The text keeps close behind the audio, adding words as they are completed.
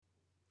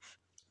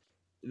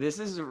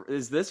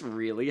Is this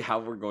really how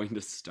we're going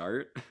to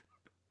start?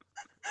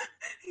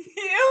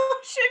 You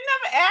shouldn't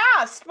have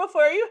asked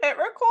before you hit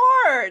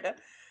record.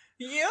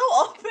 You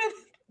opened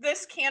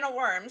this can of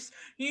worms.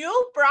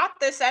 You brought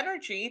this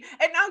energy,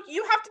 and now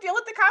you have to deal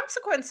with the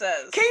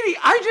consequences. Katie,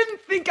 I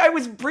didn't think I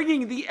was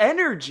bringing the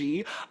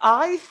energy.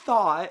 I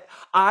thought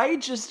I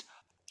just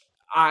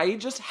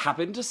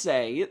happened to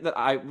say that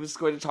I was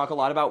going to talk a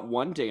lot about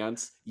one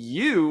dance.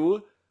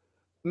 You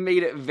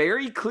made it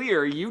very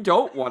clear you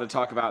don't want to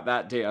talk about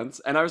that dance,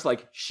 and I was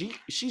like,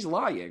 she's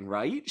lying,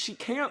 right? She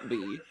can't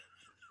be.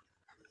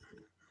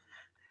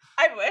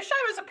 I wish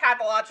I was a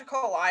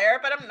pathological liar,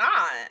 but I'm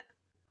not.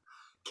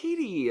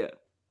 Katie,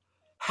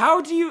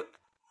 how do you...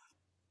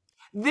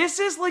 This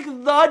is like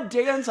the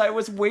dance I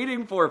was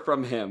waiting for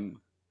from him.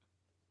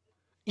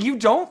 You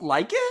don't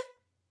like it?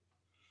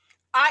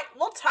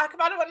 We'll talk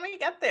about it when we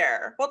get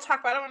there.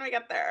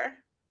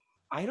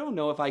 I don't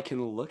know if I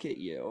can look at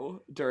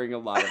you during a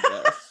lot of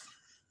this.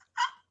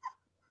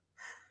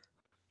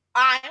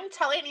 I'm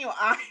telling you,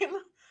 I'm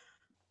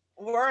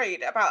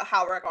worried about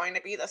how we're going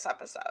to be this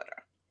episode.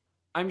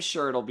 I'm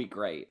sure it'll be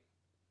great.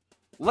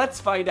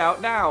 Let's find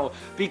out now,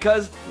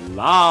 because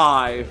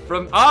live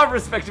from our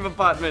respective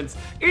apartments,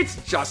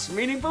 it's Just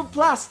Meaningful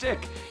Plastic.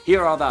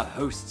 Here are the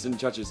hosts and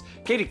judges,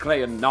 Katie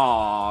Clay and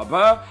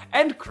Narber,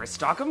 and Chris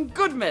Stockham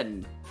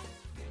Goodman.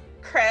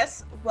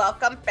 Chris,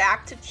 welcome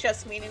back to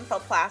Just Meaningful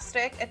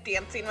Plastic, a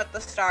Dancing with the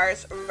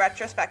Stars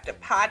retrospective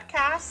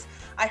podcast.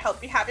 I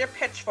hope you have your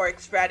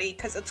pitchforks ready,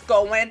 because it's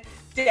going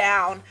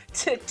down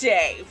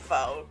today,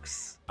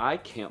 folks. I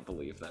can't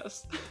believe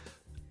this.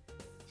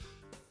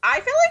 I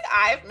feel like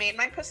I've made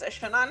my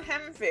position on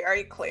him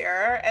very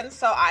clear, and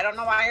so I don't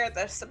know why you're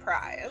this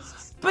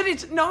surprised. But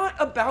it's not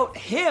about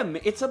him,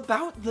 it's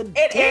about the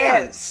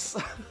dance.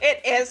 It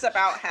is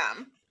about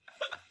him.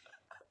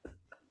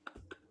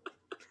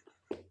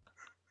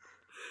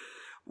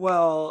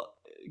 Well,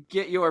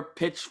 get your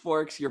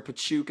pitchforks, your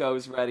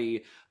pachucos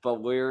ready, but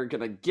we're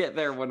gonna get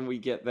there when we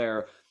get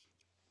there.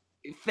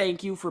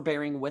 Thank you for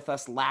bearing with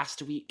us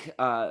last week,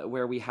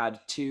 where we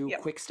had two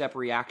quick step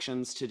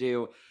reactions to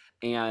do,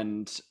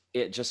 and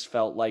it just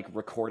felt like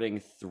recording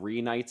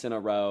 3 nights in a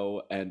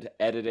row and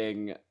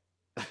editing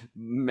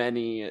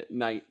many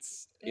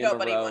nights in a row.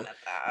 Nobody wanted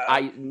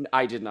that.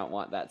 I did not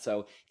want that.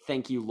 So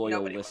thank you,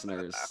 loyal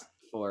listeners,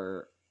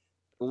 for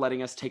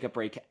letting us take a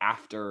break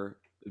after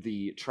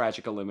the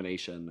tragic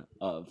elimination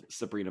of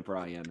Sabrina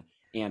Bryan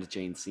and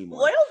Jane Seymour.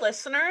 Loyal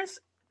listeners,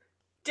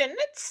 didn't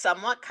it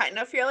somewhat kind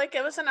of feel like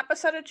it was an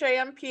episode of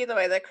JMP the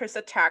way that Chris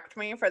attacked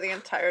me for the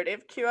entirety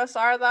of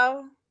QSR,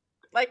 though?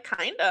 Like,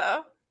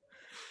 kinda.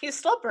 He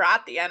still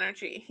brought the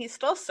energy. He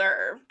still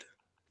served.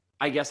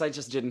 I guess I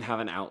just didn't have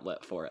an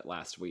outlet for it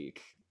last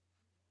week.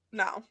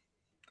 No.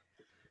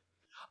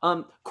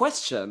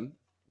 Question.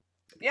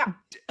 Yeah.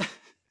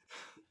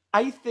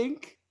 I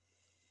think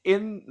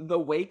in the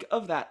wake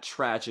of that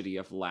tragedy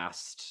of the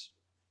last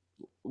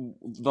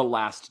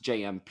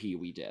JMP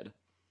we did.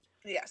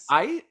 Yes.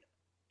 I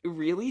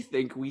really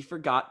think we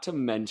forgot to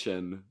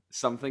mention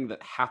something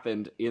that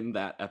happened in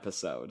that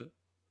episode.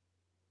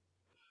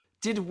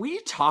 Did we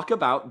talk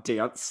about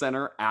Dance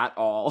Center at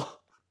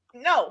all?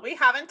 No, we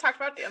haven't talked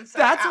about Dance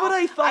Center. That's what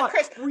I thought.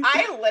 Chris,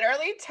 I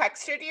literally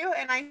texted you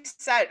and I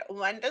said,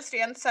 when does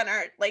Dance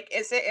Center, like,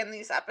 is it in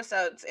these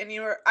episodes? And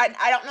you were, I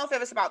don't know if it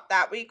was about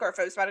that week or if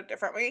it was about a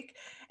different week.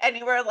 And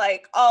you were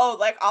like, oh,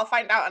 like, I'll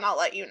find out and I'll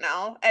let you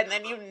know. And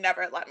then you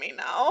never let me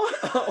know.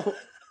 Oh,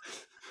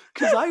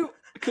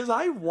 because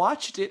I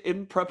watched it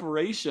in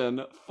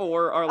preparation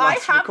for our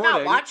last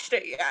recording.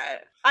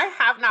 I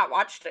have not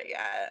watched it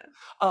yet.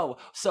 Oh,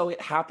 so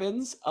it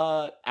happens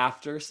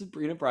after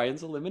Sabrina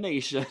Bryan's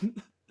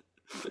elimination.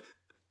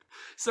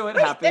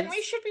 Happens. Then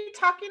we should be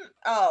talking.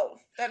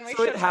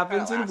 It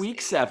happens in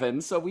week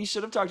 7. So we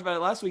should have talked about it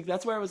last week.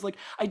 That's where I was like,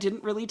 I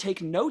didn't really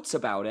take notes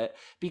about it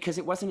because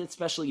it wasn't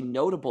especially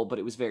notable, but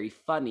it was very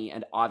funny.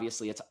 And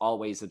obviously, it's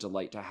always a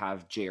delight to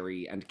have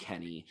Jerry and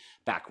Kenny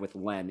back with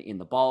Len in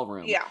the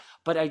ballroom. Yeah.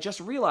 But I just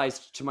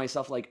realized to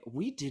myself, like,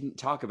 we didn't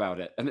talk about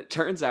it, and it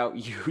turns out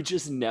you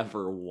just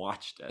never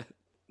watched it.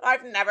 I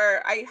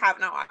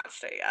have not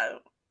watched it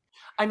yet.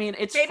 I mean,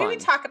 it's maybe fun. We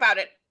talk about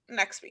it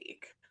next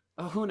week.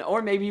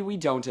 Or maybe we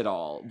don't at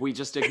all. We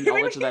just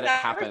acknowledge that it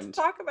happened.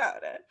 Talk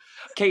about it.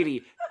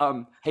 Katie,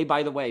 hey,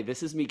 by the way,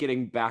 this is me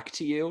getting back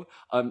to you.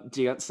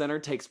 Dance Center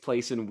takes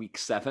place in week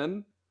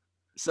 7.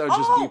 So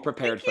just be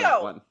prepared for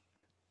that one.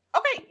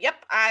 Okay, yep.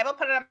 I will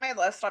put it on my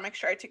list. I'll make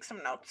sure I take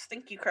some notes.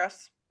 Thank you,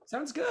 Chris.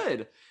 Sounds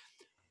good.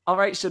 All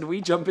right, should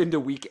we jump into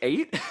week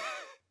 8?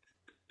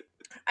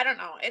 I don't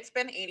know. It's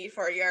been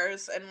 84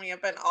 years and we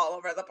have been all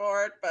over the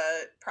board, but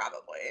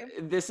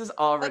probably. This is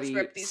already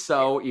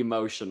so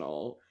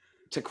emotional.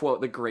 To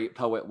quote the great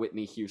poet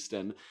Whitney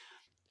Houston,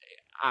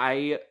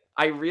 I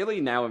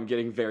really now am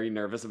getting very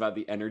nervous about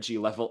the energy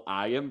level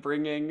I am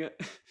bringing. You're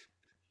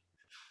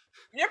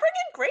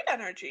bringing great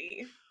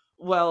energy.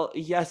 Well,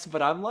 yes,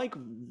 but I'm like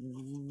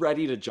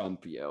ready to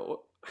jump you.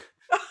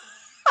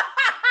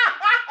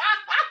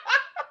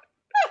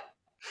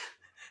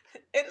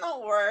 In the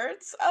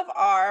words of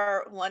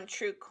our one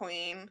true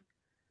queen,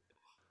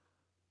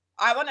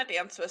 I want to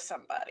dance with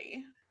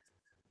somebody.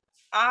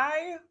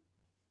 I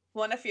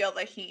want to feel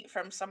the heat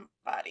from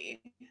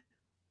somebody.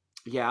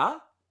 Yeah?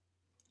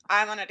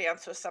 I want to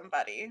dance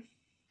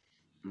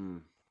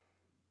Mm.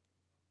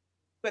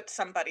 with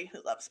somebody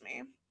who loves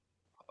me.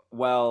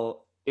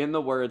 Well, in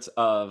the words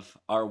of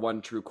our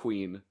one true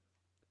queen,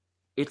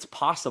 it's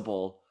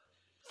possible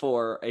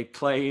for a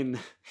plain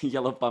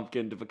yellow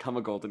pumpkin to become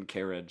a golden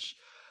carriage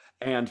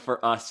and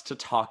for us to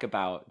talk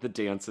about the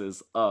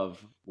dances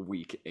of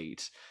week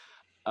 8.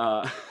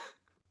 Uh,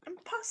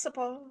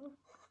 Impossible.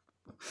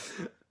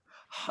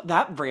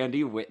 that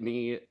Brandy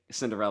Whitney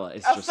Cinderella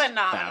is Oh, just phenomenal.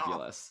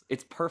 fabulous.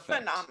 It's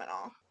perfect.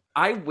 Phenomenal.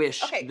 I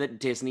wish Okay. that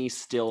Disney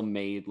still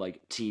made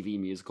like TV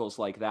musicals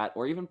like that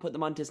or even put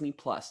them on Disney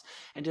Plus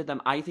and did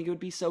them. I think it would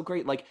be so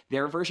great. Like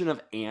their version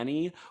of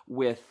Annie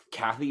with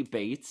Kathy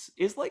Bates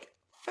is like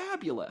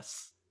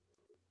fabulous.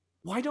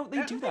 Why don't I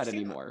they don't know do if I've that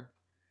seen that. anymore?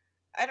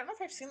 I don't know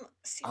if I've seen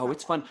Oh, that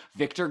it's fun. one.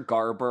 Victor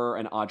Garber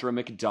and Audra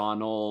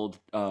McDonald,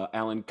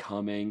 Alan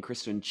Cumming,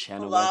 Kristen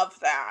Chenoweth, Love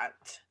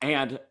that.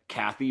 and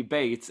Kathy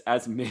Bates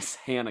as Miss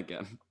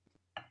Hannigan.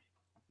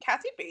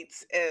 Kathy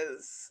Bates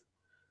is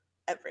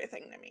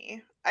everything to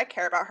me. I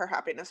care about her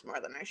happiness more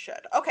than I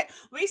should. Okay,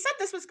 we said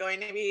this was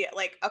going to be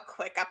like a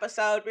quick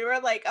episode. We were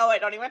like, oh, I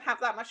don't even have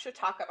that much to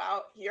talk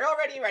about. You're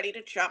already ready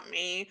to jump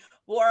me.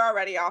 We're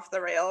already off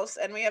the rails,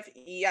 and we have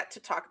yet to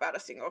talk about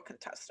a single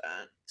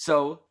contestant.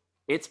 So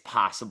it's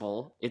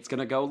possible it's going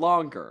to go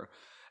longer.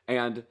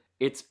 And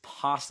it's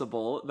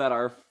possible that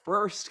our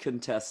first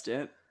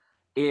contestant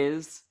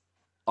is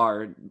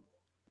our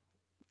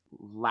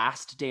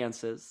last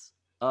dances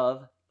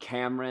of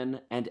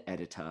Cameron and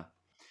Edita.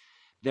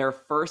 Their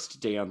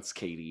first dance,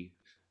 Katie,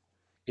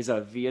 is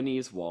a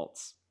Viennese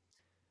waltz.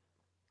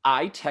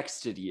 I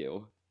texted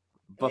you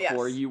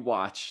before Yes, you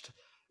watched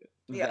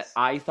that yes.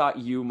 I thought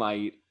you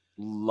might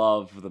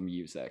love the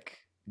music.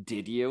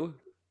 Did you?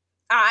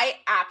 I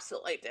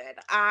absolutely did.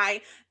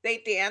 They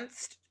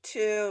danced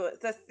to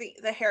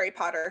the Harry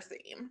Potter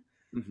theme.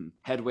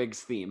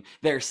 Hedwig's theme.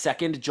 Their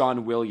second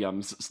John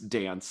Williams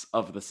dance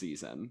of the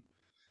season.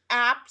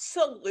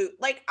 Absolute.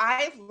 Like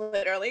I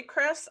literally,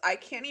 Chris, I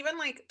can't even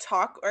like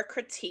talk or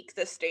critique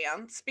this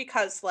dance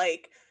because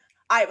like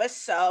I was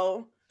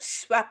so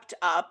swept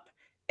up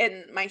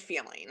in my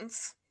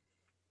feelings.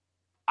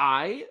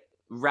 I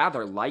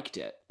rather liked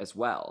it as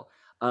well.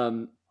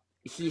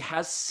 He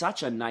has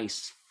such a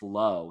nice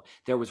flow.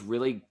 There was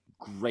really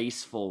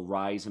graceful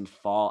rise and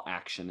fall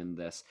action in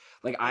this.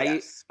 Like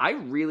Yes. I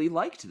really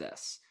liked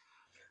this.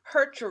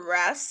 Her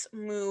dress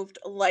moved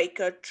like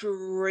a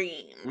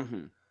dream.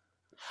 hmm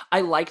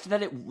I liked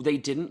that they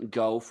didn't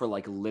go for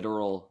like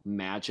literal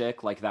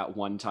magic like that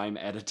one time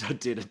Edita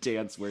did a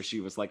dance where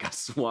she was like a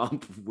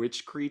swamp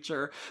witch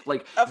creature.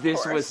 Like Of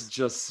this was course.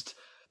 just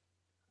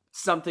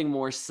something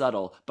more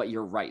subtle, but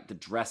you're right, the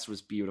dress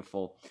was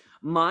beautiful.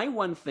 My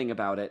one thing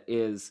about it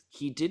is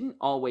he didn't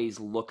always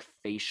look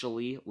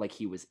facially like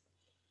he was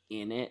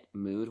in it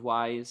mood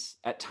wise.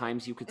 At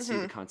times you could see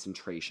the hmm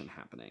concentration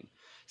happening.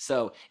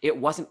 So it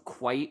wasn't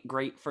quite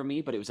great for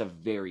me, but it was a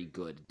very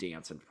good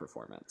dance and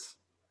performance.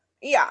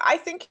 Yeah, I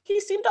think he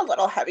seemed a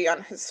little heavy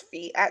on his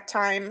feet at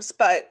times,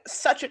 but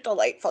such a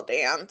delightful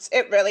dance.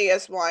 It really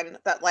is one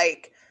that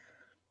like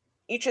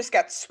you just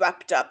get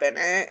swept up in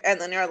it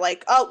and then you're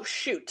like, "Oh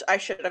shoot, I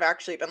should have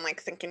actually been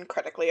like thinking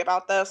critically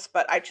about this,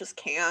 but I just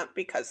can't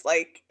because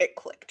like it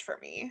clicked for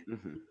me."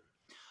 hmm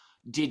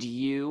Did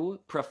you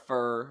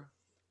prefer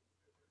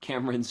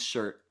Cameron's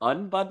shirt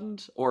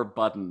unbuttoned or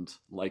buttoned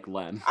like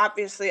Len?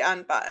 Obviously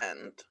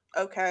unbuttoned.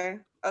 Okay.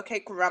 Okay,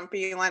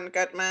 grumpy Len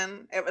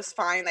Goodman. It was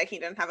fine that he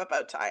didn't have a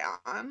bow tie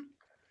on.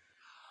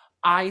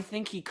 I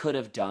think he could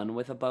have done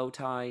with a bow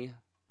tie,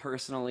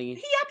 personally.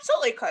 He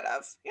absolutely could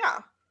have.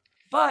 Yeah.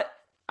 But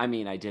I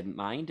mean, I didn't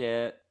mind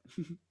it.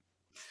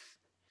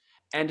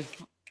 And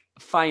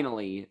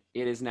finally,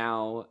 it is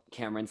now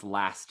Cameron's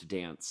last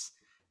dance.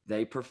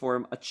 They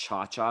perform a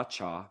cha cha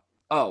cha.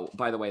 Oh,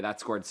 by the way, that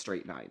scored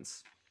straight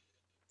nines.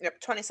 Yep,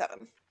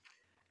 27.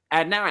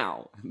 And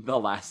now, the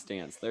last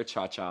dance, their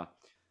cha cha.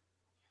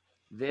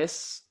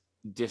 This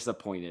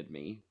disappointed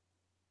me.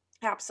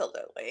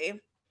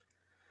 Absolutely.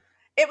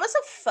 It was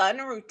a fun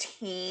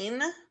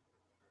routine,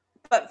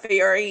 but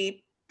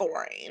very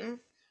boring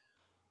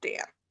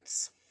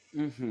dance.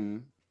 Mm hmm.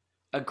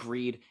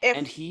 Agreed.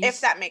 And If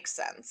he's, that makes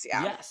sense,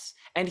 yeah. yes,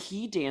 and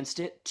he danced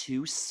it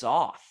too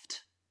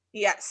soft.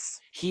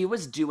 Yes. He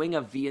was doing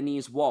a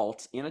Viennese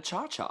waltz in a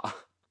cha cha.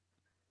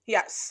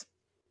 Yes.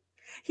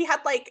 He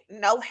had like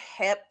no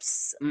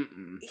hips.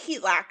 Mm-mm. He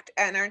lacked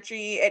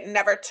energy. It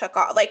never took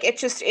off. Like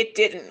it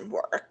didn't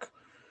work.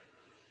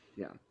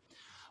 Yeah.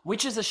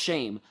 Which is a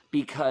shame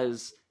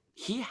because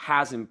he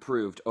has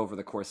improved over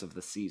the course of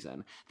the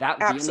season.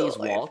 That Viennese Absolutely.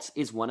 waltz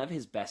is one of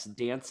his best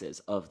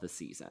dances of the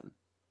season.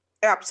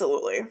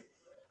 Absolutely.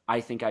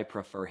 I think I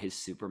prefer his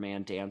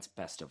Superman dance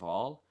best of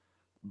all,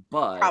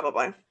 but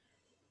Probably.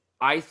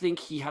 I think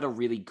he had a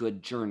really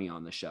good journey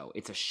on the show.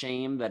 It's a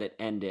shame that it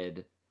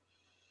ended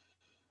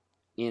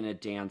in a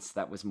dance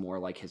that was more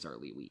like his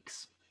early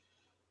weeks.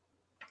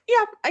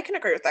 Yeah, I can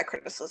agree with that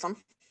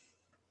criticism.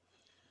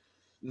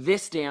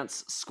 This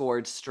dance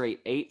scored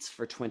straight eights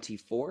for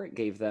 24. It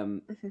gave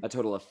them Mhm. a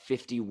total of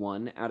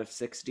 51 out of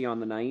 60 on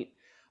the night.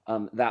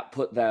 That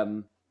put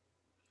them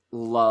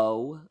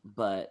low,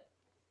 but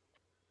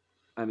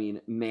I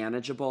mean,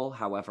 manageable.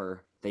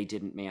 However, they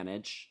didn't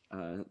manage.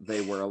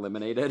 They were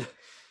eliminated.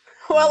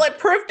 Well, it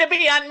proved to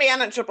be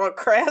unmanageable,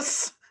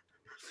 Chris.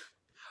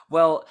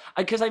 Well,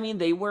 because I mean,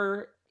 they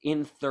were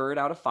in third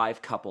out of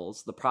five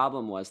couples. The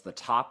problem was the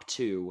top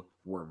two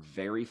were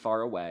very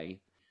far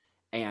away,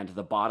 and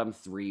the bottom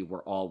three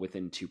were all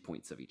within 2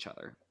 points of each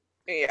other.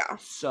 Yeah.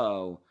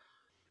 So,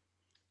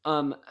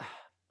 um,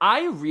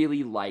 I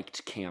really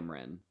liked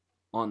Cameron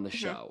on the Hmm.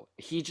 show.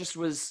 He just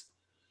was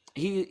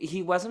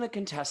he wasn't a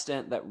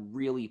contestant that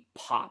really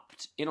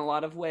popped in a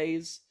lot of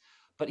ways,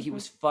 but he Hmm.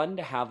 was fun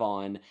to have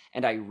on,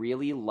 and I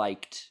really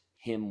liked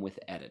him with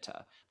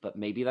Edita. But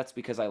maybe that's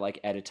because I like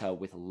Edita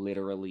with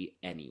literally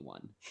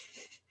anyone.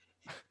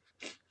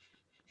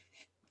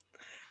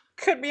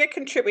 Could be a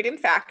contributing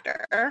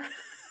factor.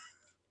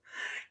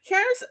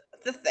 Here's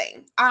the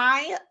thing.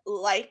 I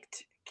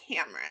liked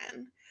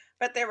Cameron,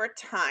 but there were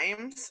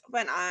times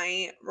when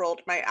I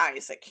rolled my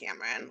eyes at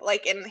Cameron.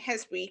 Like in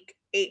his week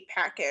 8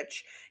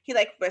 package, he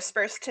like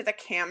whispers to the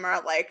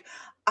camera like,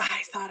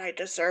 I thought I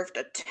deserved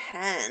a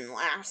 10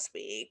 last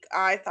week.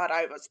 I thought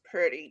I was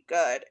pretty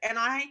good. And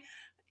I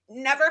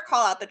never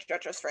call out the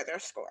judges for their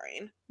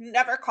scoring.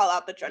 Never call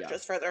out the Yeah.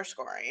 judges for their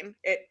scoring.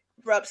 It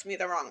rubs me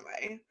the wrong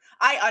way.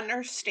 I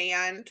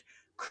understand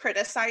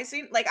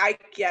criticizing, like I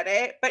get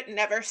it, but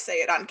never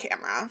say it on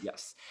camera.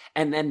 Yes.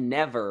 And then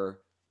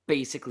never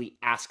basically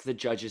ask the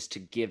judges to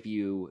give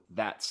you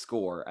that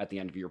score at the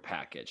end of your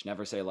package.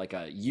 Never say like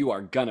you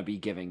are gonna be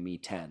giving me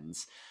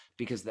tens.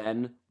 Because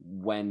then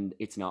when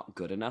it's not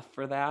good enough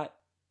for that,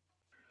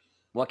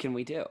 what can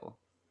we do?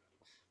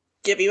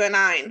 Give you a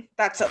 9.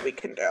 That's what we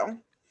can do.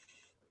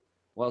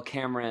 Well,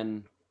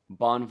 Cameron,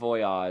 bon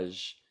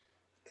voyage.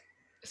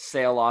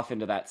 Sail off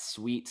into that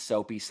sweet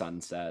soapy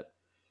sunset.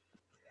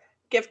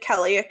 Give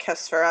Kelly a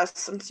kiss for us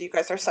since you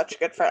guys are such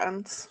good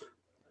friends.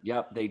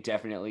 Yep, they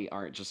definitely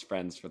aren't just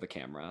friends for the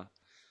camera.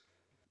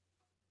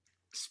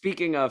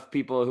 Speaking of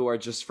people who are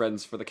just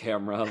friends for the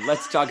camera,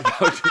 let's talk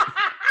about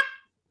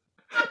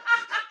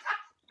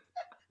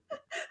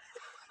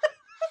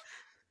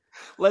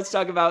let's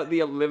talk about the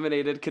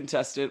eliminated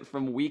contestant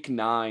from week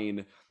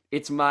 9.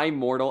 It's my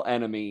mortal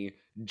enemy,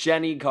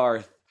 Jenny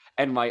Garth,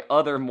 and my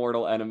other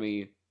mortal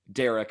enemy,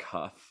 Derek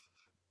Huff.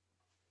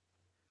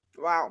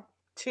 Wow.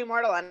 2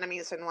 mortal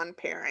enemies in one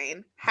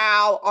pairing.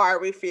 How are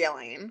we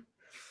feeling?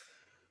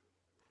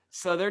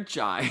 So they're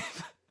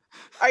jive.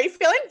 Are you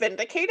feeling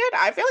vindicated?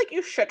 I feel like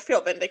you should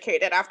feel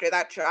vindicated after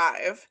that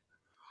drive.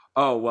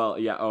 Oh, well,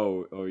 yeah.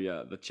 Oh,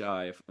 yeah, the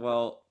jive.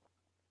 Well,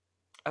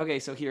 okay,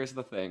 so here's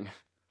the thing.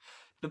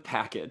 The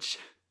package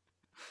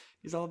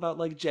is all about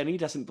like Jenny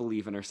doesn't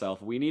believe in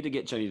herself. We need to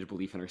get Jenny to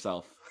believe in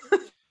herself.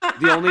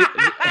 The only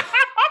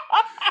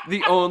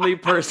the only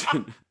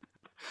person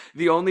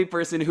the only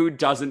person who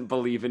doesn't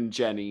believe in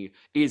Jenny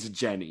is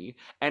Jenny.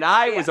 And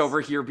I was Yes.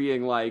 over here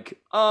being like,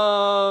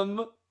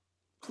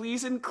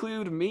 please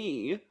include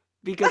me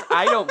because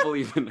I don't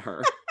believe in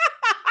her.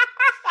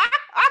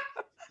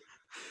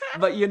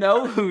 But you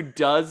know who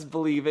does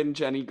believe in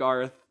Jenny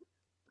Garth?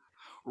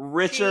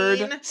 Richard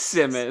Gene.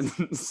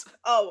 Simmons.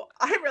 Oh,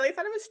 I really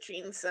thought it was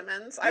Gene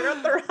Simmons. I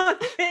wrote the wrong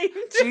name.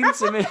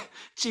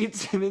 Gene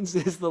Simmons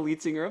is the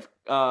lead singer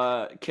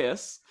of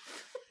Kiss.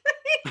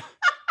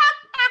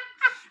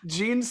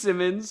 Gene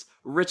Simmons,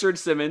 Richard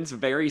Simmons,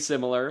 very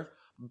similar.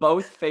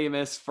 Both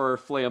famous for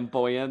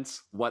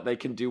flamboyance, what they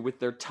can do with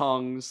their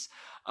tongues.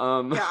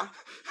 Yeah.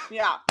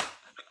 Yeah.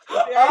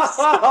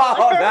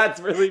 Oh,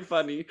 that's really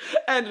funny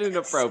and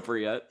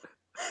inappropriate.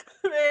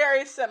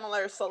 Very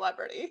similar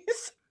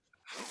celebrities.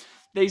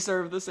 They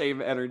serve the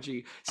same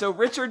energy. So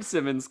Richard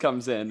Simmons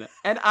comes in,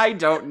 and I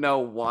don't know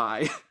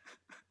why.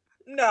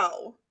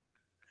 No.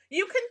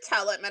 You can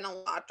tell it meant a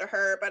lot to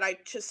her, but I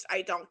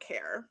don't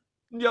care.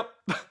 Yep.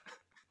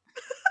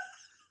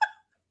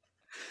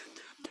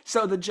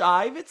 So the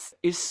jive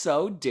is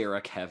so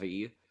Derek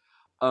heavy.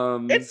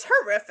 It's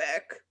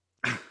horrific.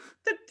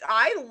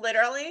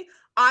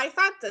 I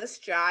thought this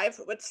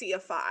jive would see a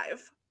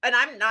 5. And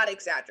I'm not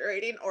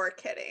exaggerating or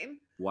kidding.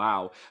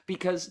 Wow.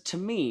 Because to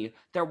me,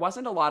 there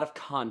wasn't a lot of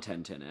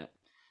content in it.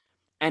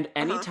 And Uh-huh.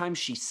 anytime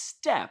she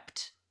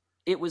stepped,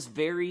 it was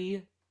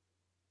very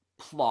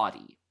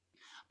plotty.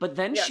 But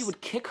then she Yes.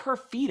 would kick her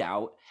feet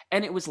out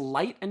and it was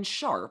light and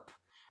sharp.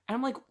 And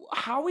I'm like,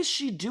 how is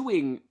she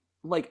doing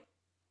like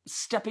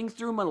stepping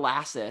through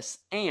molasses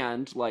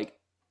and like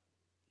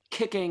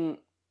kicking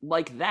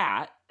like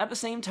that at the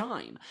same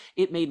time?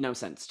 It made no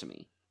sense to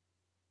me.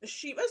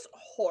 She was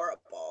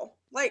horrible.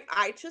 Like,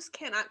 I just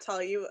cannot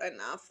tell you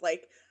enough.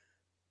 Like,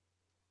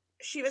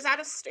 she was out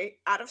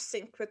of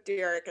sync with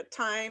Derek at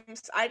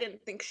times. I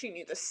didn't think she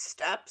knew the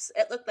steps.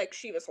 It looked like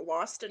she was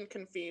lost and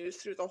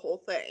confused through the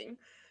whole thing.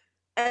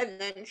 And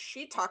then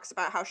she talks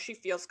about how she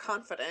feels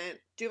confident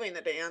doing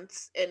the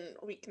dance in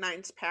week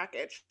nine's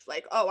package.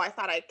 Like, oh, I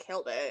thought I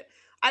killed it.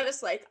 I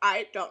was like,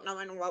 I don't know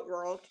in what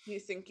world you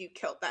think you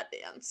killed that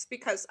dance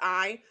because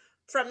I,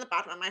 from the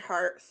bottom of my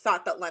heart,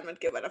 thought that Len would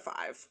give it a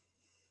 5.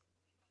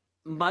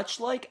 Much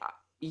like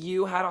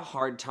you had a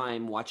hard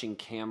time watching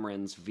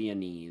Cameron's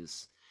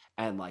Viennese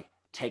and like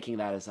taking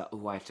that as a,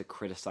 oh, I have to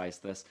criticize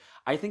this.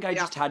 I think I Yeah.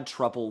 just had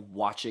trouble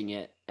watching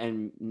it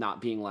and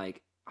not being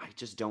like, I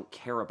just don't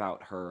care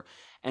about her.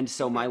 And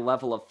so my Hmm.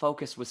 level of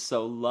focus was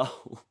so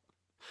low,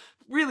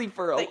 really,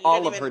 for That you all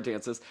didn't of her even.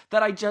 dances,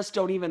 that I just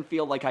don't even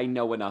feel like I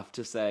know enough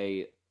to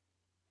say,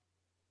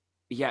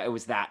 yeah, it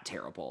was that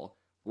terrible.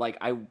 Like,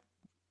 I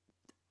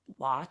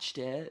watched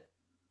it.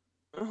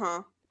 Uh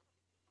huh.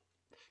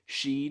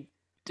 She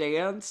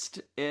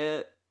danced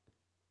it.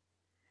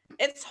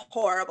 It's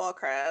horrible,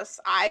 Chris.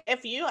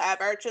 If you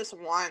ever just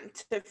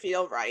want to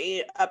feel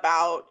right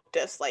about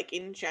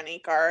disliking Jenny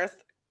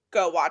Garth,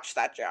 go watch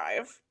that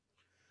jive.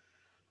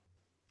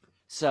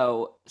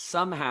 So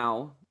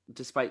somehow,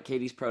 despite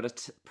Katie's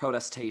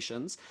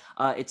protestations,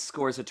 it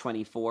scores a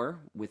 24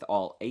 with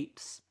all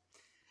apes.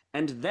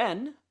 And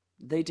then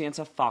they dance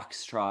a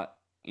foxtrot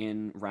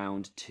in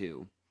round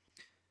two.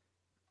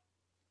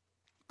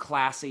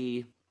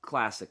 Classy,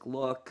 classic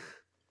look.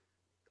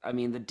 I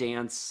mean, the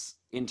dance,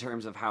 in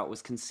terms of how it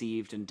was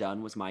conceived and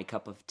done, was my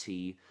cup of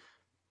tea.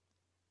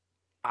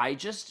 I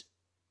just,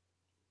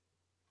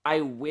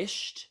 I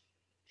wished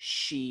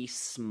she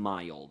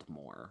smiled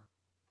more,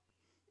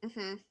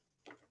 Hmm.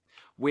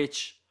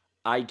 which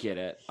I get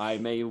it.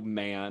 I'm a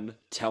man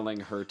telling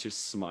her to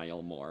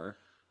smile more.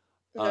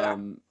 Yeah.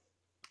 Um,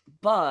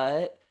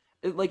 but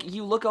like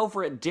you look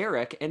over at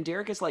Derek and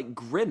Derek is like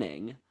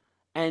grinning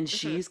and Hmm.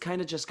 she's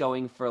kind of just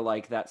going for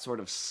like that sort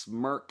of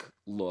smirk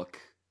look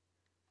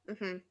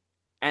Hmm.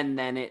 and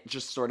then it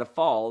just sort of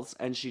falls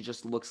and she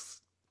just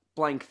looks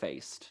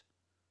blank-faced.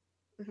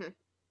 Hmm.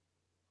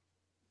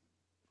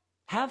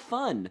 Have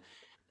fun.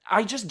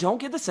 I just don't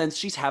get the sense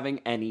she's having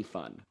any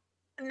fun.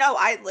 No,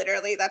 I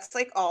literally, that's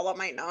like all of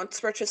my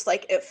notes were just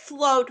like it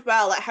flowed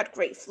well, it had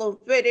great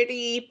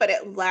fluidity, but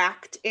it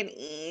lacked in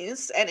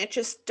ease, and it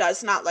just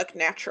does not look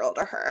natural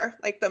to her.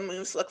 Like the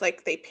moves look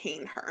like they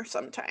pain her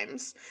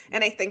sometimes.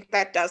 And I think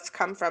that does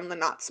come from the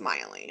not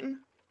smiling.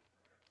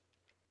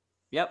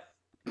 Yep.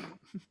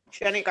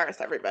 Jenny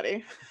Garth,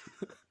 everybody.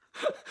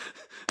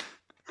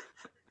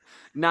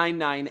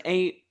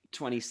 998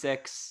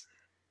 26.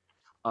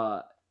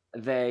 Uh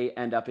they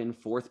end up in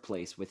fourth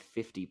place with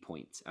 50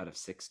 points out of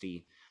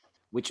 60,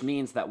 which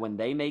means that when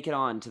they make it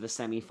on to the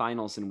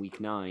semifinals in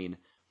week 9,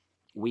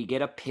 we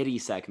get a pity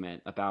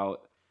segment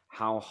about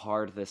how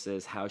hard this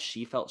is, how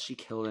she felt she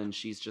killed it, and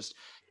she's just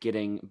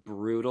getting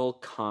brutal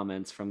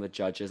comments from the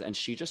judges, and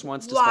she just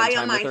wants to Why spend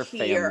am time with I her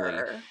family.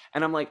 here?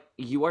 And I'm like,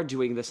 you are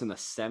doing this in the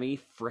semi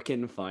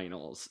frickin'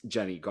 finals,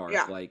 Jenny Garth.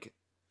 Yeah. Like,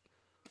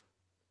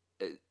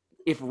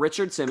 if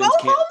Richard Go Simmons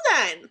can't home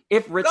then.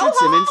 if Go Richard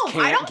Simmons home.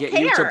 I can't don't get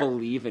you to care.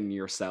 believe in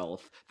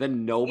yourself,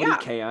 then nobody Yeah.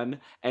 can,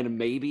 and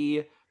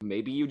maybe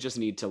you just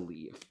need to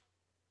leave.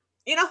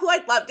 You know who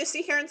I'd love to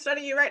see here instead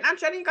of you right now?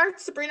 Jenny Garth,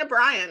 Sabrina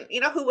Bryan.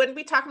 You know who wouldn't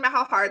be talking about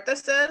how hard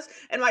this is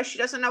and why she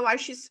doesn't know why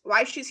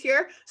she's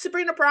here?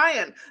 Sabrina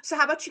Bryan. So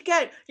how about you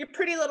get your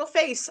pretty little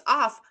face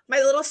off my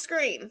little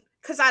screen?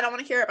 Because I don't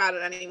want to hear about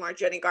it anymore,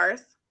 Jenny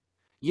Garth.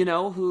 You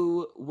know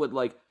who would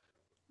like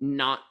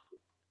not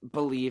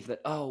believe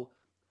that, oh,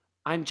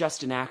 I'm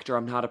just an actor,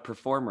 I'm not a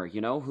performer.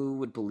 You know who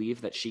would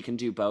believe that she can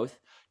do both?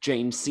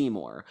 Jane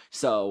Seymour.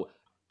 So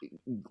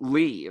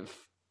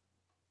leave.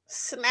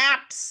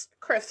 Snaps,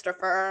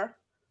 Christopher.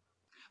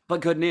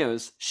 But good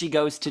news, she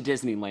goes to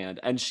Disneyland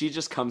and she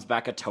just comes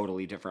back a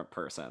totally different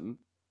person,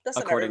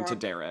 Doesn't according to everyone?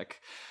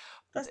 Derek.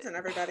 Doesn't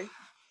everybody?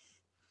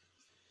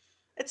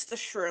 It's the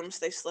shrooms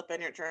they slip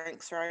in your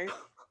drinks, right?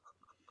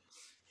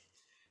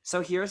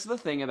 So here's the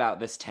thing about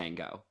this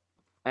tango.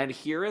 And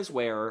here's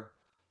where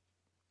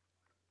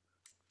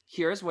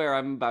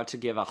I'm about to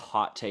give a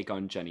hot take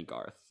on Jenny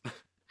Garth.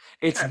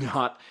 It's Okay.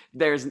 not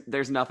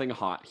there's nothing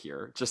hot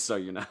here, just so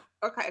you know.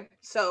 Okay.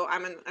 So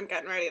I'm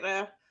getting ready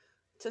to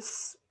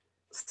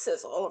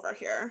sizzle over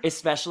here.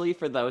 Especially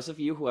for those of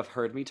you who have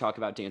heard me talk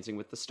about Dancing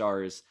with the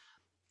Stars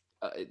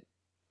uh,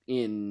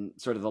 in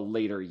sort of the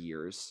later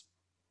years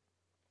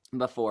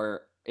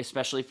before,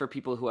 especially for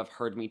people who have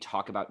heard me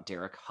talk about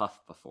Derek Huff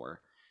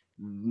before.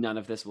 None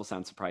of this will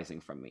sound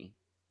surprising from me.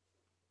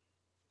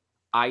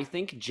 I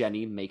think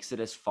Jenny makes it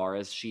as far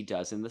as she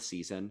does in the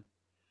season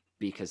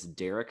because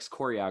Derek's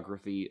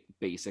choreography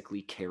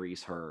basically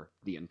carries her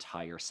the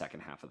entire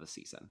second half of the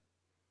season.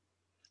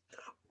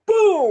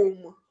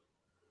 Boom!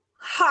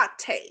 Hot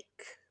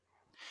take.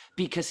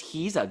 Because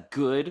he's a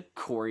good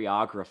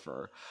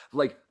choreographer.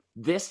 Like,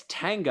 this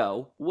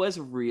tango was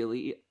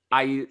really.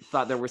 I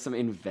thought there were some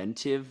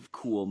inventive,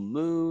 cool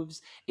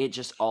moves. It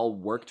just all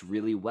worked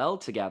really well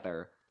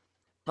together.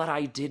 But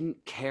I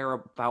didn't care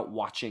about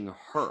watching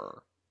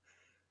her.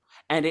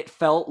 And it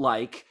felt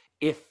like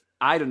if,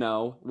 I don't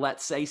know,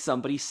 let's say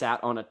somebody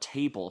sat on a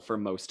table for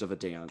most of a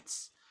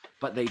dance,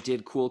 but they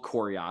did cool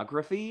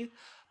choreography,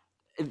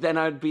 then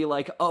I'd be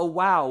like, oh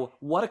wow,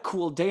 what a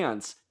cool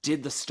dance.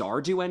 Did the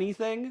star do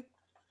anything?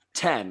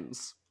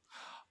 Tens.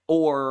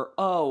 Or,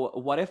 oh,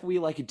 what if we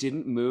like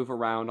didn't move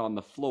around on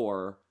the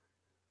floor,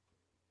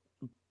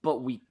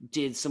 but we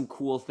did some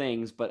cool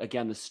things, but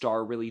again, the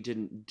star really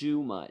didn't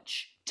do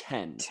much?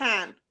 Tens.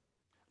 10.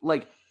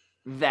 Like,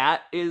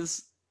 that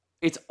is,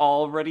 it's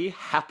already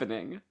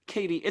happening.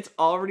 Katie, it's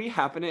already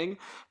happening.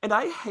 And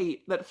I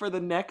hate that for the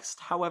next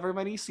however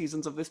many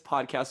seasons of this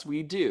podcast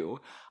we do,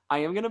 I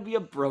am going to be a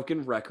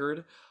broken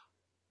record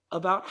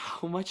about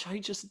how much I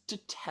just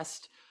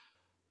detest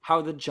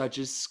how the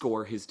judges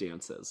score his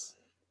dances.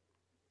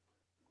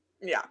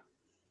 Yeah.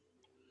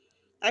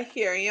 I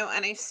hear you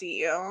and I see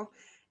you.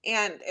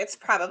 And it's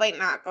probably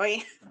not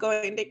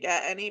going to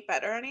get any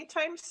better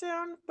anytime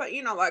soon. But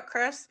you know what,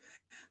 Chris?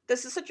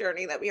 This is a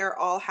journey that we are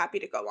all happy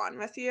to go on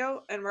with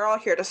you, and we're all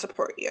here to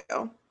support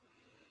you.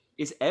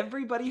 Is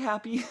everybody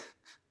happy?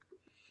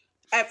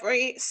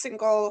 Every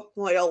single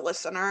loyal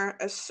listener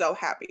is so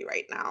happy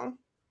right now.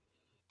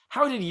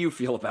 How did you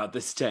feel about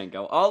this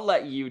tango? I'll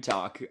let you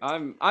talk.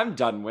 I'm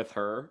done with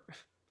her.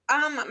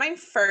 My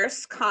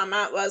first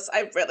comment was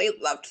I really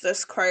loved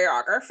this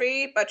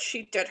choreography, but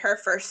she did her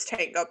first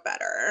tango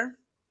better.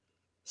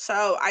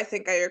 So I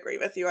think I agree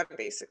with you on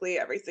basically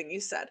everything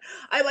you said.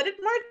 I wanted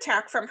more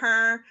attack from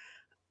her.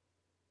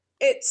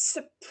 It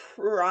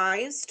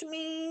surprised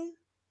me,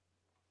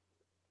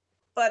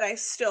 but I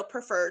still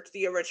preferred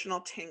the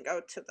original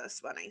tango to this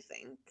one, I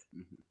think.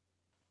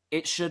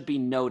 It should be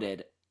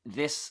noted,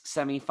 this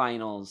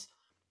semifinals,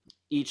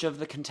 each of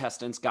the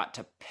contestants got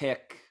to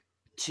pick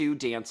 2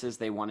 dances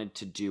they wanted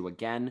to do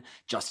again,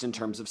 just in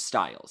terms of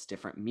styles,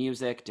 different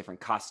music,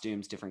 different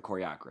costumes, different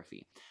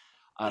choreography.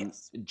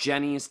 Yes.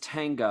 Jenny's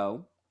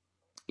tango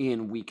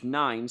in week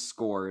 9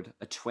 scored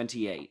a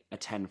 28, a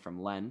 10 from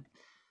Len,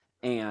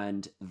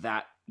 and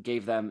that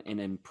gave them an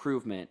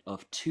improvement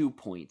of 2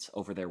 points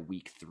over their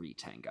week 3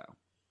 tango.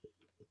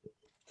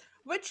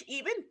 Which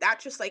even that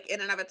just like in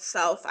and of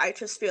itself, I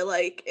just feel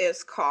like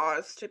is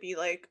cause to be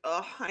like,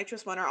 oh, I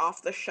just want her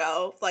off the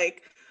show.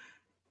 Like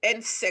in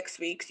 6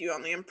 weeks, you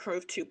only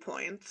improve 2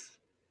 points.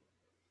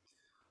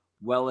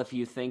 Well, if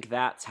you think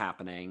that's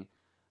happening,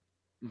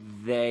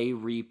 they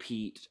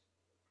repeat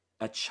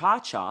a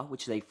cha-cha,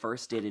 which they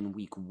first did in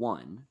week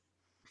 1.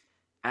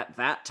 At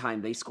that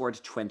time, they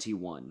scored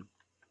 21.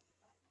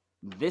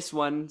 This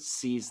one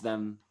sees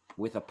them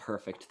with a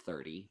perfect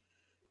 30.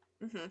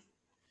 Mm-hmm.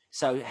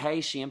 So,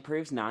 hey, she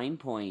improves 9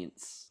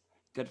 points.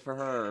 Good for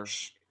her.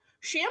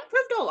 She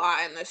improved a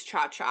lot in this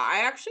cha-cha.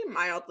 I actually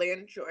mildly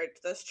enjoyed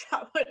this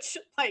cha, which,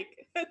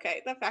 like,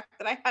 okay, the fact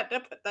that I had to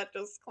put that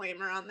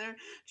disclaimer on there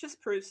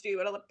just proves to you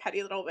what a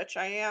petty little witch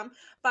I am.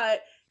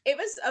 But it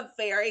was a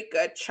very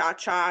good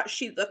cha-cha.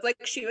 She looked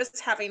like she was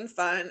having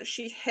fun.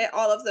 She hit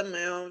all of the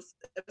moves.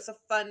 It was a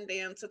fun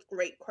dance with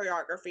great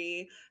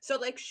choreography. So,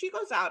 like, she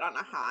goes out on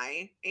a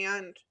high,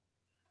 and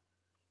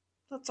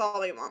that's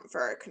all we want for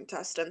our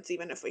contestants,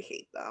 even if we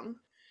hate them.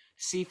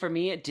 See, for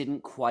me, it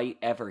didn't quite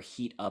ever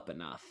heat up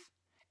enough.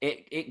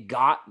 It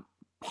got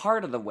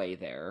part of the way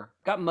there,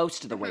 got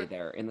most of the way Mhm.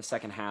 there in the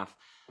second half,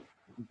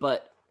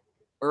 but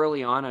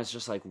early on, I was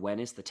just like, when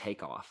is the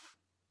takeoff?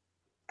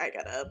 I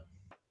get it.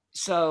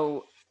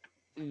 So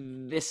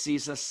this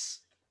sees us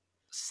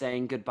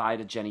saying goodbye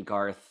to Jenny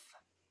Garth.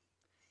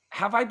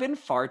 Have I been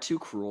far too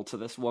cruel to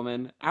this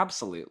woman?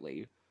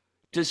 Absolutely.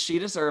 Does she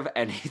deserve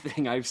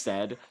anything I've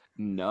said?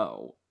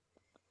 No.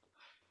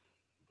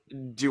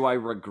 Do I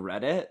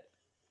regret it?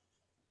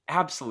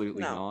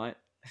 Absolutely No. not.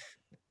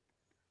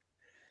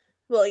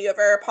 Will you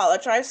ever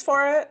apologize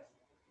for it?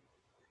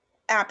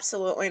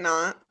 Absolutely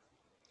not.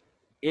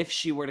 If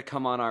she were to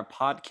come on our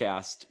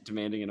podcast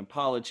demanding an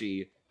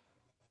apology,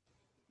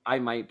 I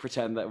might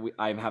pretend that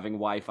I'm having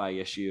Wi-Fi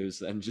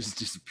issues and just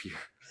disappear.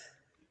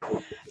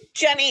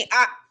 Jenny,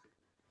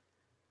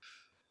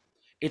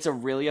 It's a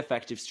really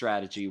effective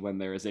strategy when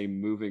there is a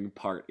moving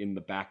part in the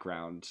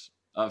background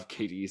of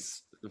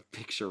Katie's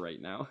picture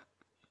right now.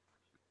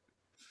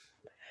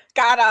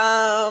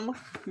 got him.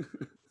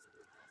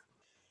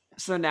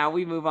 So now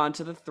we move on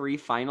to the 3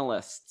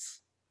 finalists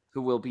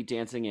who will be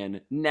dancing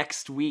in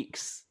next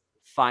week's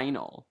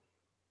final,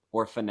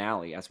 or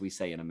finale, as we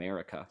say in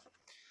America.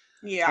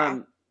 Yeah.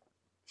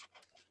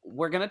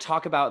 We're going to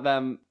talk about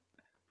them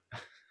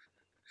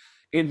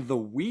in the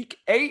week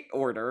 8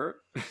 order.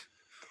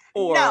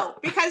 Or No,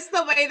 because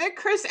the way that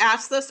Chris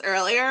asked this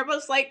earlier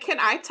was like, can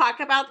I talk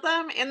about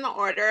them in the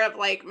order of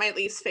like my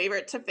least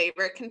favorite to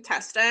favorite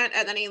contestant?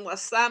 And then he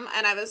lists them.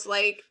 And I was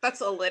like, that's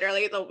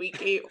literally the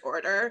week 8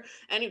 order.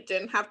 And you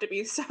didn't have to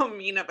be so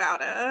mean about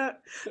it.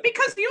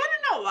 Because you want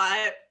to know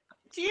what?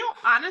 Do you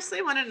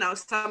honestly want to know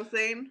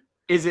something?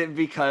 is it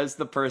because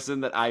the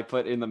person that I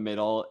put in the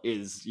middle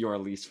is your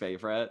least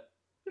favorite?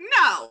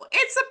 No,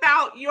 it's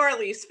about your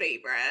least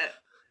favorite.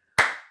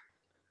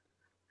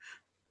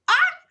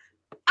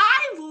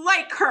 I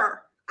like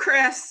her,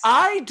 Chris.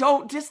 I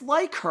don't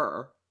dislike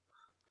her.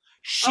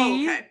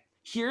 Okay.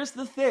 Here's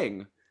the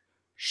thing.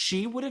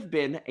 She would have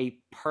been a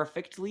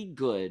perfectly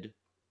good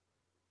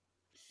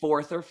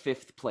 4th or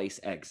 5th place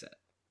exit.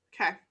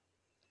 Okay.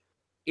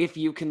 if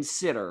you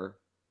consider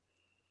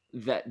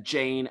that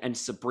Jane and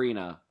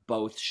Sabrina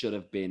both should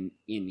have been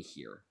in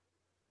here.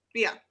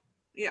 Yeah.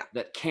 Yeah.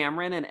 That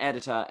Cameron and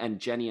Edita and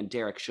Jenny and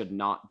Derek should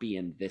not be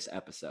in this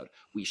episode.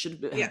 We should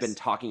have been Yes.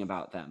 talking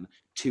about them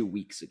 2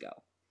 weeks ago.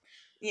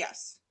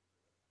 Yes.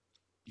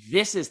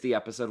 This is the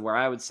episode where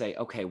I would say,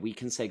 okay, we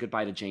can say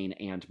goodbye to Jane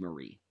and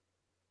Marie.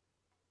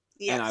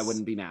 Yes. And I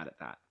wouldn't be mad at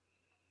that.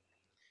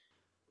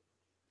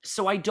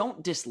 So I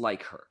don't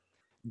dislike her.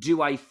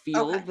 Do I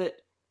feel that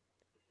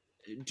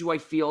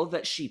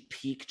she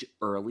peaked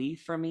early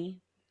for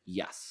me?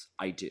 Yes,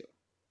 I do.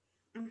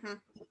 Mm-hmm.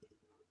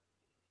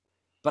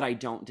 But I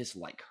don't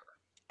dislike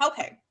her.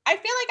 Okay, I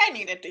feel like I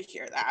needed to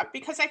hear that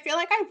because I feel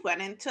like I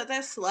went into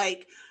this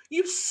like,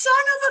 you son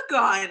of a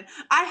gun,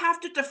 I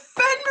have to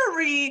defend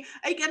Marie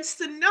against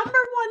the number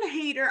one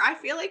hater. I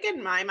feel like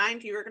in my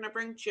mind you were going to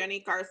bring Jenny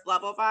Garth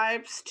level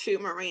vibes to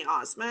Marie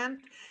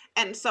Osmond.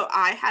 And so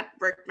I had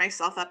worked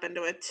myself up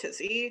into a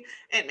tizzy.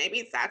 And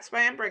maybe that's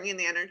why I'm bringing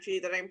the energy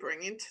that I'm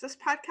bringing to this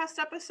podcast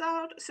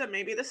episode. So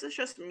maybe this is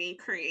just me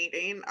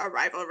creating a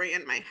rivalry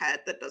in my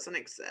head that doesn't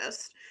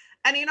exist.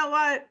 And you know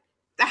what?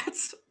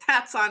 That's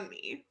on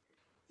me.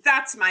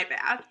 That's my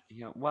bad.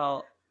 Yeah,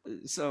 well,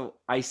 so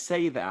I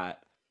say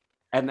that,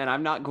 and then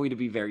I'm not going to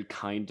be very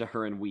kind to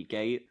her in week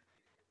 8.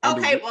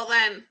 Okay, well,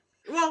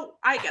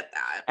 I get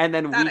that. And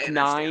then that week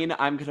 9,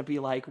 I'm going to be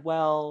like,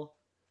 well,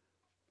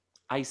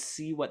 I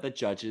see what the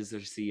judges are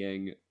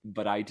seeing,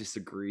 but I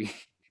disagree.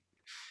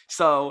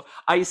 So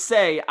I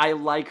say I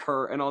like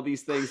her and all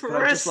these things, but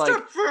I'm just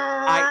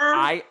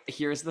like,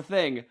 here's the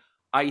thing.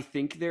 I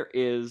think there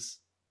is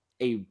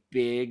a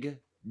big,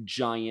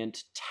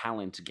 giant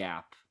talent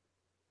gap,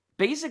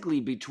 basically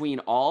between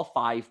all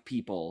 5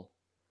 people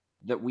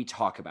that we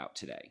talk about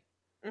today.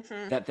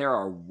 Mm-hmm. That there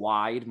are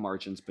wide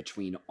margins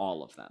between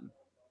all of them.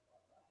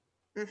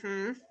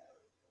 Mm-hmm.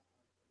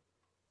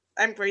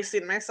 I'm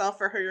bracing myself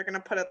for who you're going to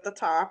put at the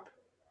top.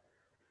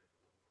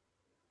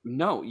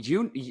 No,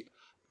 you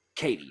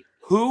Katie,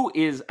 who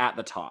is at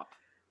the top?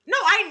 No,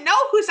 I know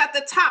who's at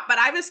the top, but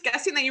I was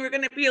guessing that you were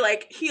going to be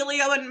like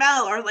Helio and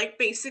Mel are like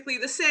basically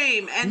the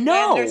same. And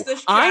then there's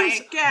this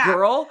giant gap.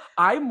 Girl,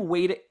 I'm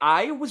waiting.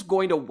 I was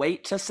going to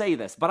wait to say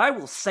this, but I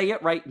will say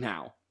it right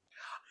now.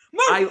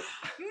 Mel is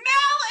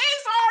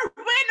our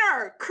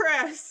winner,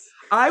 Chris.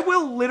 I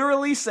will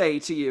literally say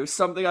to you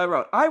something I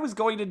wrote. I was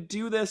going to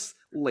do this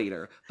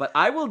later, but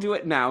I will do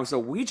it now so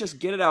we just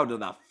get it out of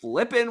the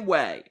flippin'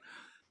 way.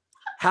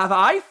 Have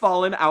I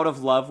fallen out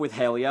of love with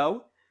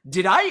Helio?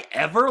 Did I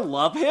ever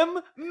love him?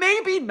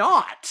 Maybe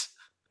not.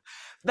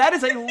 That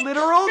is a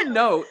literal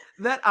note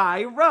that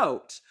I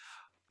wrote.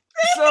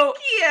 Thank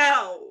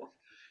you.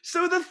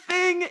 So the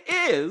thing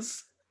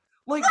is,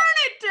 like, run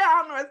it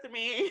down with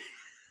me.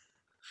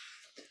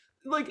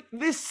 Like,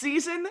 this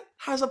season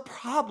has a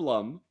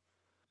problem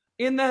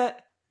in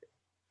that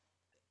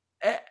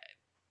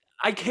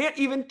I can't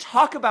even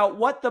talk about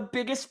what the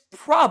biggest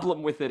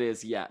problem with it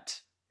is yet.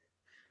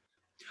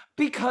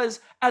 Because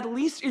at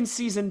least in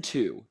season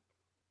 2,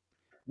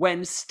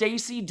 when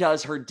Stacy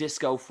does her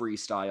disco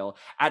freestyle,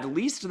 at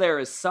least there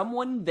is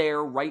someone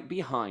there right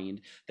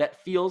behind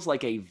that feels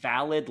like a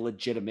valid,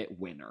 legitimate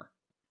winner.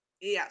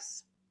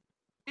 Yes.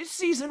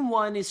 Season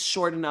 1 is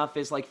short enough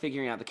as like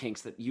figuring out the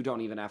kinks that you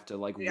don't even have to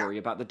like worry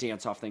about the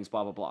dance-off things,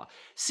 blah, blah, blah.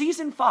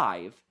 Season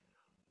 5,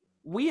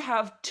 we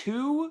have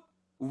 2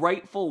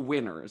 rightful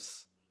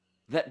winners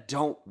that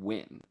don't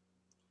win.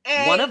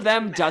 Amen. One of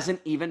them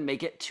doesn't even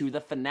make it to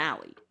the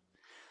finale.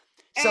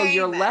 So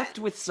you're left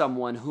with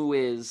someone who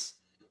is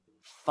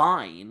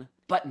fine,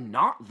 but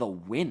not the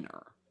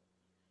winner.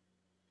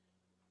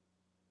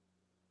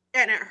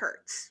 And it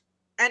hurts.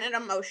 And it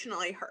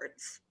emotionally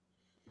hurts.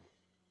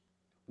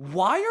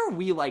 Why are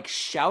we like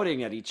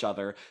shouting at each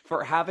other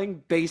for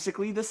having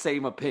basically the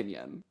same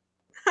opinion?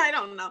 I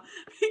don't know.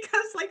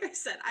 Because like I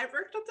said, I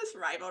worked up this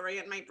rivalry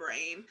in my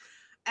brain,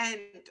 and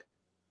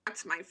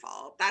that's my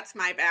fault. That's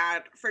my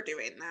bad for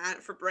doing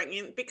that, for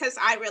bringing, because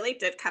I really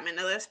did come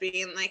into this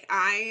being like,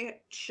 I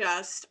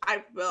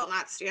will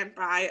not stand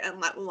by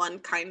and let one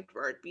kind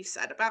word be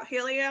said about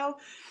Helio.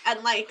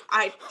 And like,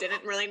 I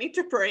didn't really need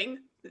to bring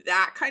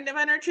that kind of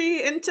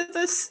energy into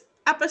this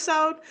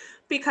episode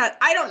because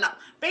I don't know.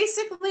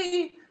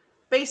 Basically,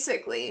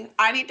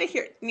 I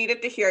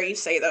needed to hear you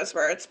say those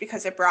words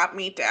because it brought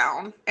me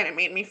down and it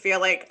made me feel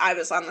like I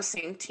was on the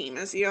same team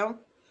as you.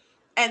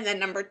 And then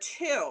number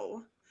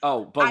 2.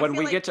 Oh, but when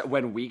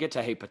we get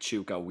to Hey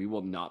Pachuco, we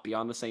will not be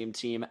on the same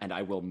team, and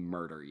I will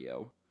murder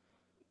you.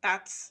 I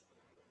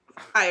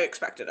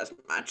expected as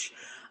much.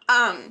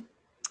 And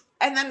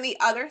then the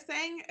other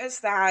thing is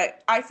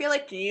that I feel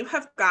like you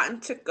have gotten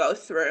to go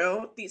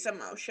through these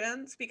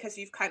emotions because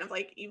you've kind of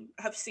like, you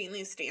have seen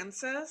these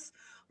dances,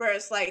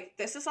 whereas like,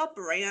 this is all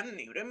brand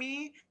new to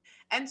me.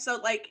 And so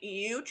like,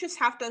 you just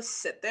have to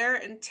sit there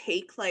and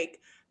take like,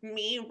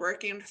 me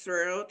working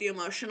through the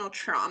emotional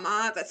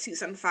trauma that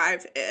season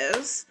 5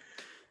 is.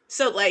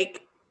 So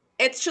like,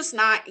 it's just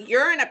not,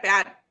 you're in a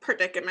bad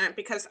predicament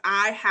because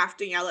I have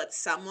to yell at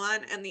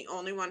someone and the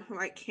only one who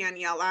I can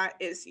yell at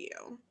is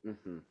you.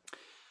 Mm-hmm.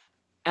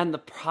 And the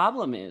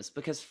problem is,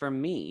 because for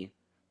me,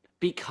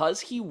 because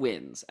he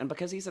wins, and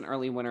because he's an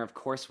early winner, of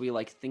course we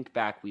like think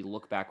back, we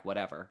look back,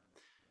 whatever.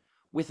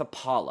 With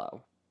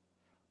Apollo,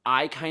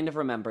 I kind of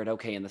remembered,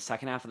 okay, in the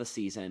second half of the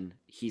season,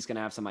 he's going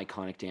to have some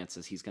iconic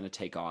dances. He's going to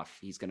take off.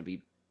 He's going to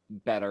be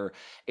better.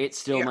 It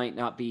still Yeah. might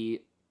not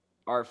be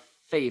our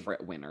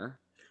favorite winner,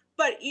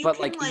 But you but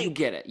can, like you like,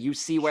 get it. You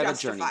see where the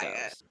journey justify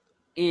it. goes.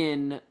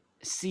 In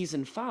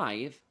season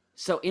 5,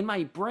 so in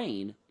my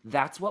brain,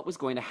 that's what was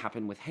going to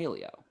happen with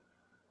Halio.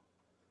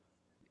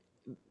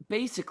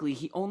 Basically,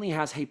 he only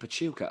has Hey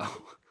Pachuco.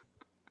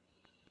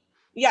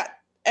 Yeah,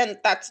 and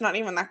that's not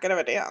even that good of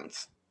a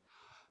dance.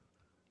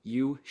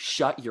 You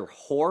shut your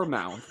whore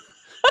mouth.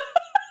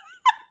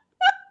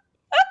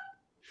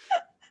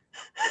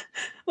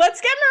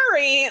 Let's get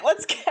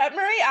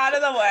Marie out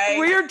of the way.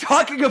 We're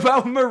talking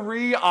about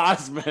Marie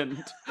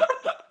Osmond.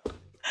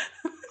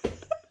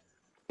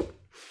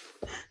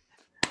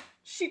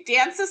 She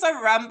dances a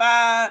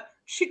rumba.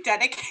 She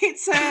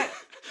dedicates it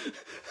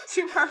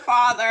to her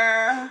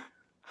father.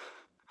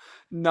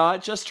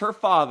 Not just her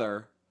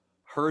father,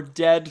 her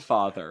dead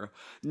father.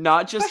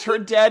 Not just her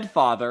dead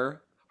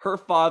father, her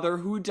father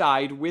who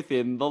died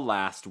within the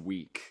last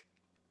week.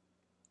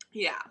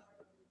 Yeah.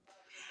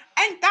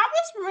 And that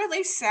was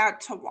really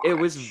sad to watch. It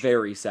was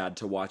very sad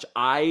to watch.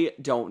 I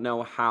don't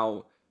know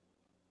how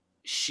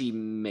she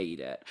made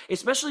it.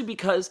 Especially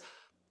because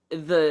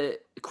the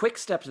quick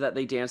steps that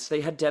they danced,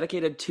 they had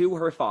dedicated to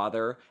her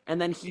father, and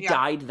then he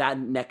died that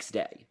next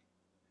day.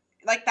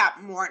 Like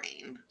that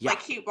morning. Yeah.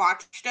 Like he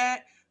watched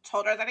it,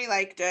 told her that he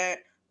liked it,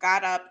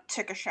 got up,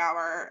 took a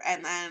shower,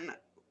 and then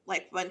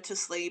like went to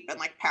sleep and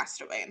like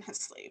passed away in his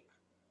sleep.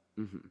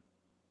 Mm-hmm.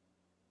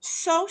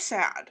 So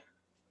sad.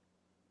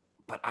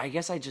 But I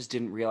guess I just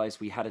didn't realize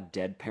we had a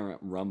dead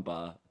parent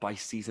rumba by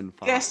season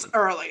 5. This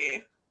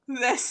early.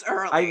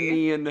 I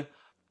mean,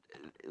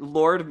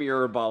 Lord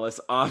Mirabal,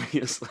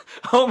 obviously.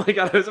 Oh my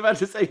god, I was about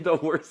to say the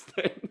worst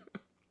thing.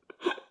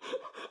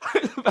 I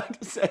was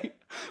about to say,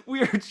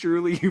 we are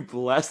truly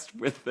blessed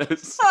with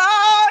this.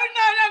 Oh,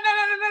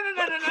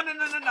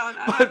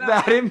 no. But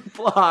that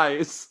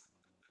implies...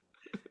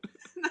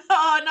 No.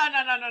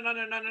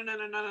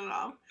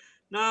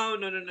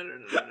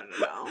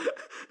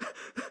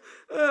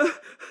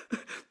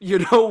 You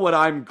know what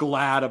I'm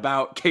glad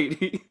about,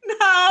 Katie?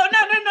 No.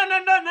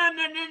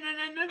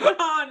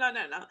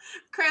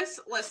 Chris,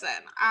 listen,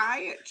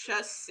 I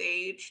just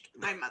saged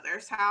my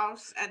mother's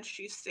house and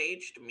she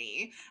saged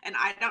me, and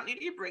I don't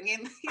need you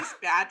bringing these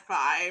bad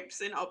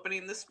vibes and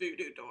opening this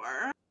voodoo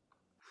door.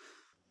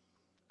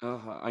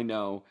 I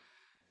know.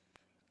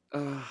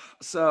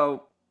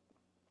 So,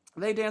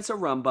 they dance a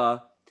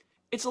rumba.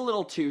 It's a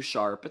little too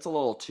sharp. It's a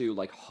little too,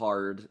 like,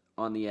 hard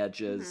on the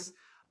edges.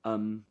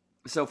 Mm-hmm.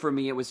 So for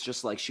me, it was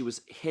just like she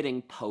was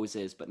hitting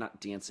poses, but not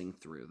dancing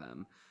through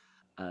them.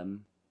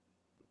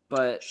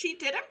 But she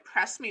did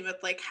impress me with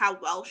like how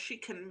well she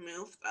can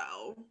move,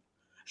 though.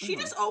 She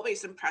just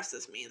always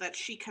impresses me that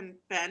she can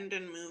bend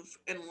and move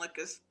and look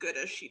as good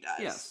as she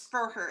does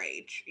for her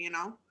age, you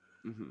know?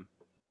 Mm-hmm.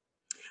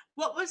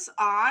 What was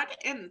odd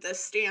in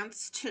this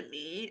dance to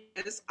me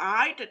is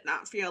I did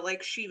not feel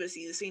like she was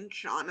using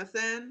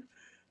Jonathan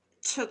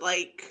to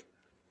like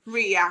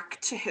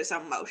react to his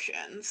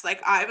emotions.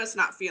 Like I was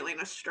not feeling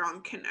a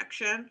strong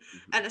connection,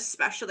 and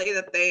especially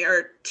that they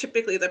are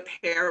typically the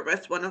pair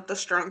with one of the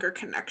stronger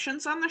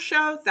connections on the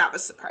show. That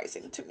was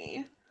surprising to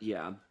me.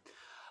 Yeah.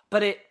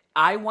 But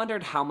I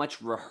wondered how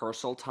much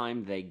rehearsal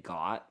time they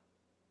got.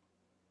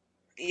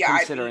 Yeah,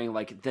 considering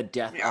like the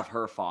death of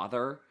her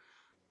father.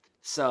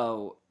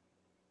 So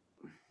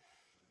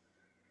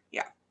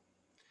yeah.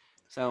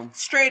 So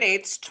straight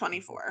 8's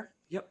 24.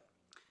 Yep.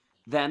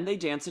 Then they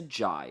dance a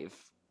jive.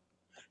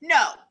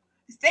 No,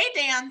 they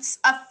dance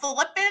a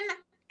flippin'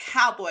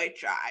 cowboy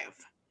jive.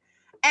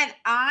 And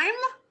I'm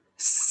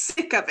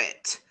sick of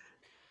it.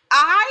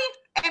 I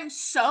am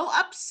so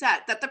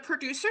upset that the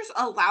producers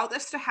allow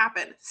this to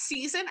happen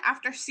season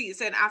after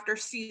season after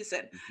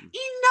season.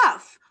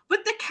 Enough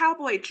with the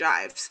cowboy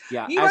jives.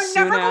 Yeah, you are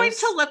never going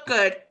to look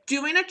good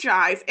doing a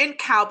jive in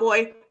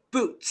cowboy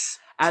boots.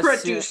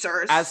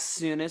 Producers. As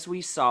soon as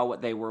we saw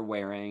what they were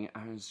wearing,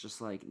 I was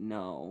just like,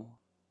 no,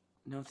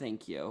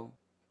 thank you.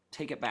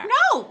 Take it back.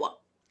 No!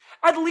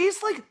 At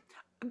least, like,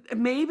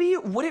 maybe,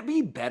 would it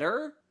be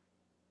better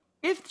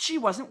if she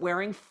wasn't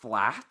wearing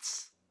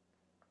flats?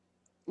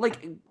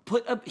 Like,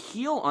 put a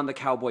heel on the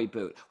cowboy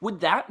boot. Would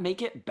that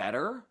make it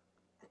better?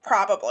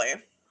 Probably.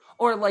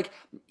 Or, like,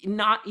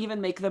 not even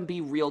make them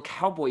be real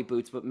cowboy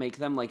boots, but make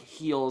them, like,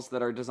 heels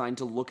that are designed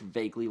to look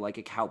vaguely like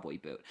a cowboy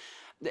boot.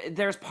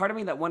 There's part of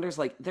me that wonders,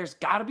 like, there's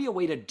gotta be a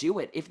way to do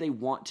it if they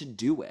want to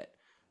do it.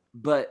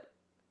 But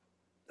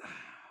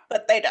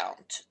they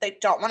don't. They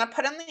don't want to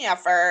put in the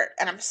effort,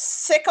 and I'm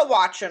sick of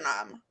watching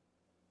them.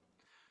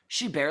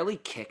 She barely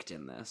kicked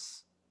in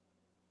this.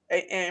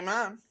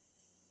 Amen.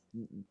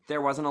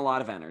 There wasn't a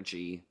lot of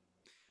energy.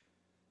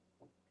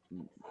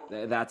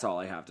 That's all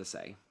I have to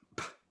say.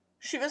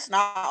 She was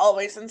not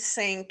always in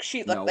sync.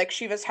 She looked like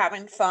she was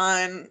having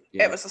fun.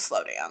 Yep. It was a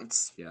slow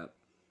dance. Yep.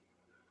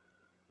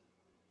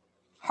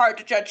 Hard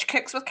to judge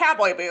kicks with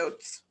cowboy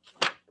boots.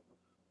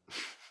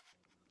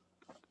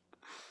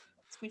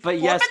 We But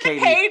flipping yes, the Katie.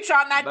 page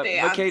on that But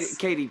Katie, dance.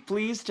 Katie,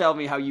 please tell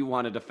me how you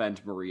want to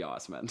defend Marie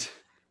Osmond.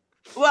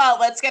 Well,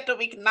 let's get to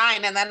week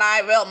 9 and then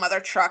I will, mother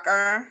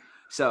trucker.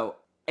 So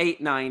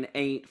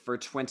 898 for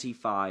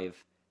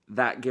 25.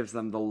 That gives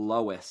them the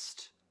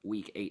lowest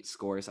week 8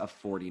 scores of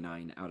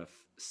 49 out of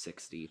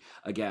 60.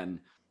 Again,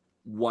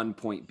 1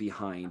 point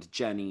behind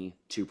Jenny,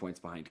 2 points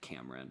behind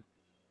Cameron.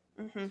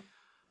 Mm-hmm.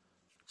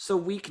 So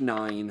week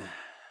 9,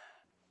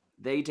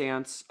 they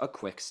dance a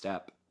quick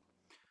step.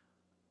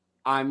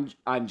 I'm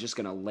just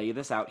gonna lay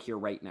this out here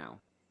right now.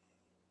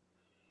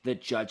 The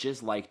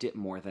judges liked it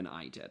more than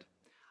I did.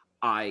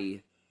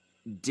 I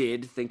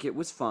did think it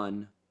was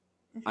fun.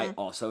 I Mm-hmm.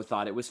 also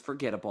thought it was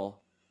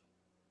forgettable.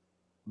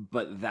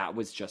 But that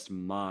was just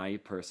my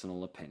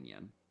personal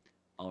opinion.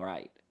 All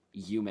right,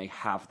 you may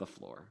have the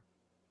floor.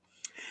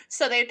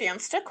 So they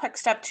danced a quick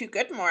step to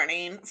Good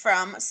Morning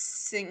from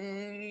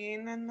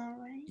Singing in the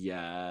Rain.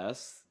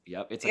 Yes.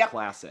 Yep, it's a Yep,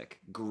 classic.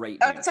 Great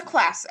it's dance a number.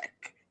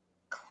 classic.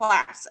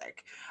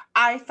 Classic.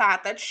 I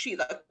thought that she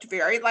looked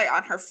very light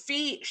on her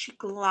feet. She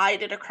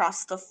glided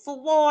across the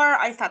floor.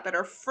 I thought that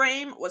her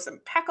frame was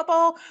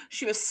impeccable.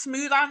 She was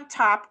smooth on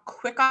top,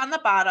 quick on the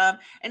bottom,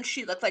 and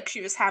she looked like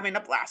she was having a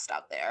blast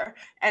out there.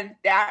 And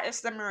that is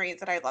the Marie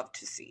that I love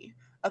to see.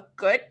 A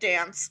good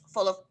dance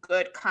full of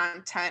good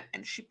content,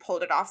 and she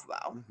pulled it off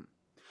well. Mhm.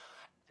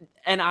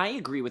 And I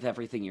agree with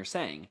everything you're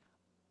saying.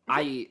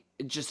 Mhm.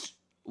 I just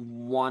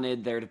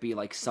wanted there to be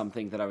like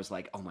something that I was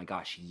like, oh my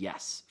gosh,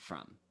 yes,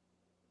 from.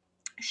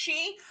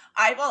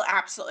 I will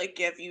absolutely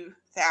give you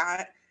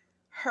that.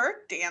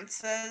 Her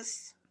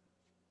dances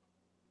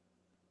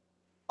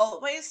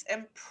always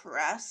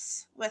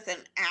impress with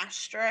an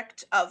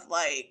asterisk of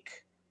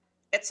like,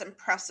 it's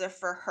impressive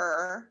for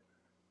her.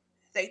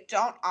 They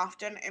don't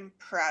often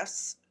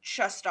impress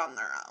just on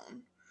their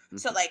own.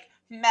 So, Mhm. like,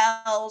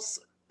 Mel's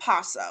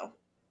Paso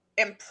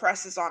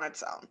impresses on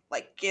its own.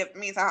 Like, give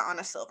me that on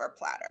a silver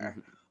platter.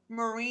 Mhm.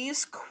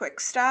 Marie's Quick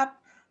Step,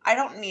 I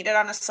don't need it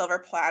on a silver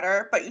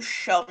platter, but you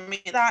show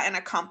me that in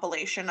a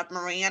compilation of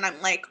Marie, and I'm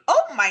like,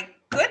 oh my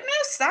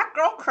goodness, that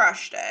girl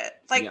crushed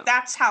it. Like, Yeah.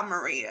 that's how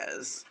Marie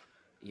is.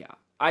 Yeah.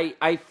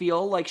 I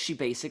feel like she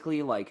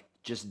basically like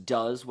just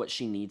does what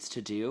she needs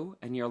to do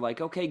and you're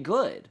like, "Okay,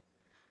 good."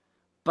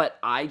 But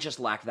I just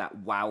lack that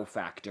wow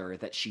factor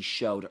that she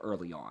showed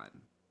early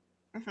on.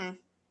 Hmm.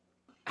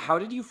 How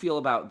did you feel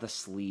about the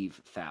sleeve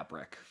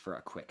fabric for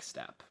a quick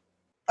step?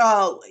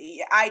 Oh,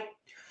 yeah,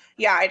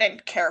 I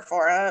didn't care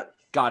for it.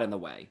 Got in the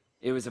way.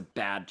 It was a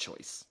bad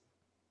choice.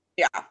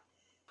 Yeah.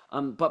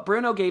 But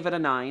Bruno gave it a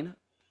 9,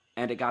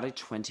 and it got a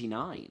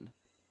 29.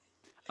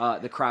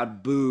 The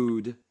crowd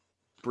booed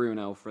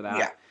Bruno for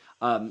Yeah.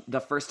 that.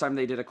 The first time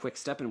they did a quick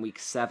step in week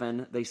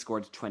 7, they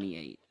scored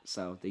 28,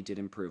 so they did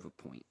improve a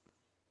point.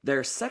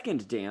 Their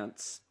second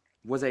dance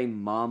was a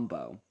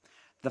mambo.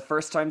 The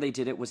first time they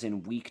did it was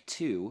in week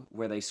 2,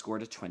 where they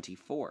scored a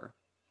 24.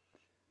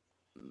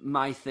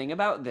 My thing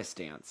about this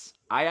dance,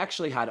 I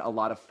actually had a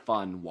lot of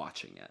fun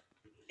watching it,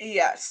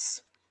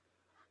 Yes.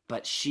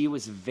 but she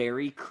was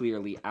very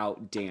clearly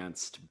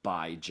outdanced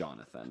by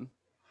Jonathan.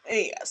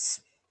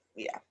 Yes.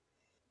 Yeah.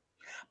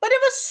 But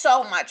it was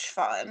so much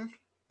fun.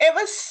 It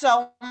was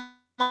so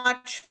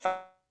much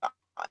fun.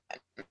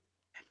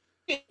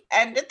 She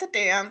ended the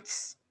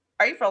dance.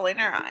 Are you rolling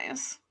your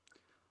eyes?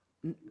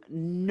 Were you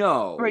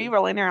No.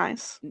 rolling your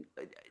eyes?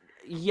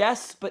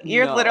 Yes, but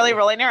You're literally no.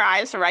 rolling your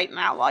eyes right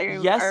now while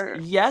you Yes, are.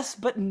 yes,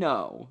 but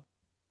no.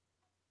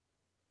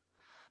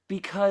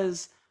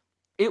 Because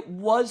it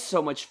was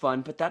so much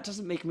fun, but that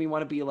doesn't make me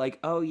want to be like,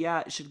 oh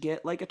yeah, it should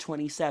get like a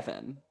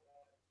 27.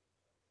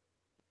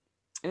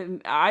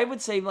 And I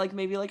would say like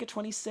maybe like a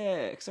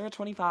 26 or a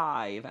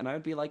 25, and I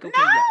would be like,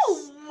 okay,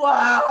 yes. No!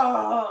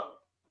 Wow.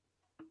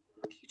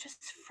 You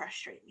just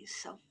frustrate me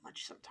so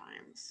much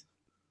sometimes.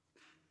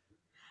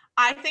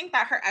 I think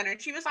that her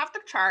energy was off the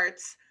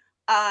charts.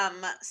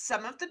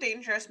 Some of the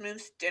dangerous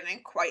moves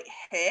didn't quite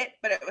hit,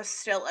 but it was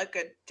still a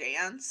good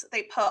dance.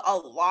 They put a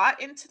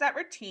lot into that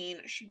routine.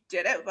 She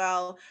did it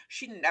well.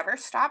 She never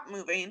stopped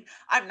moving.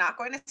 I'm not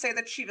going to say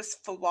that she was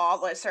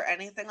flawless or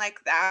anything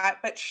like that,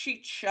 but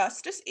she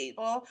just is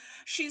able.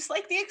 She's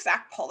like the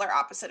exact polar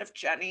opposite of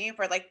Jenny,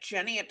 where like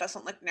Jenny, it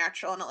doesn't look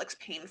natural and it looks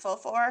painful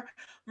for her.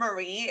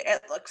 Marie,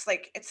 it looks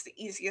like it's the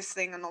easiest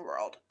thing in the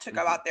world to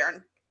go Hmm. out there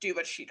and do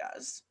what she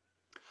does.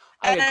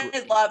 I And I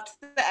agree. loved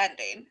the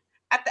ending.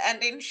 At the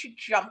ending, she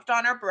jumped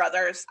on her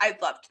brothers. I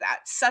loved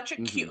that. Such a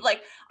Hmm. cute,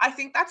 like, I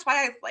think that's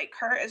why I like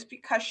her, is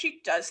because she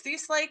does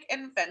these like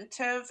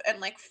inventive and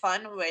like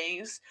fun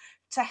ways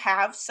to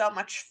have so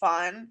much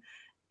fun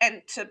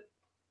and to,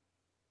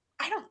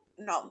 I don't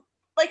know,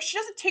 like, she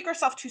doesn't take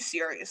herself too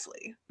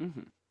seriously.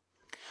 Hmm.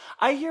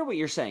 I hear what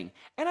you're saying,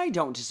 and I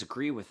don't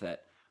disagree with it.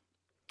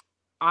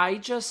 I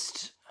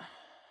just.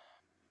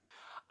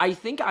 I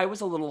think I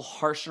was a little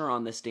harsher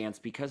on this dance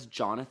because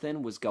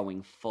Jonathan was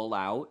going full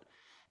out,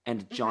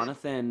 and Hmm.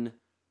 Jonathan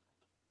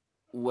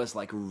was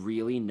like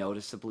really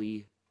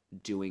noticeably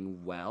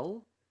doing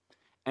well.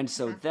 And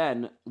so Mhm.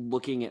 then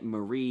looking at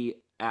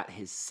Marie at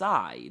his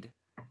side,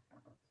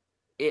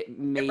 it It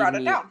made brought it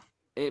me down.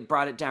 it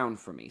brought it down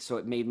for me. So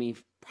it made me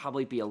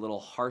probably be a little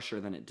harsher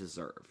than it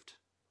deserved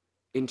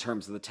in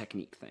terms of the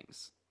technique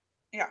things.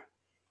 Yeah.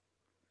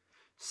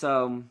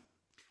 So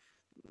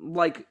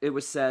like it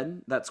was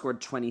said, that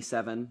scored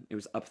 27. It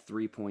was up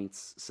 3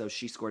 points. So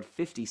she scored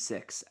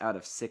 56 out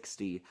of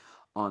 60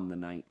 on the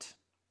night.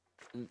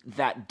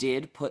 That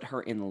did put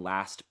her in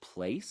last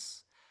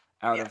place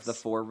out of the Yes.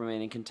 4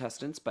 remaining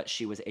contestants, but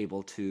she was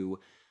able to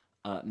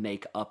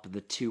make up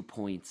the 2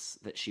 points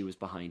that she was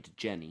behind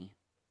Jenny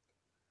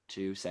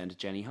to send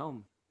Jenny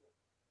home.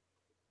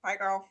 Bye,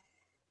 girl.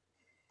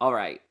 All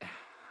right.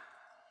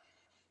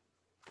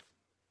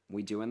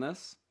 We doing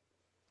this?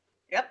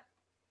 Yep.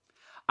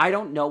 I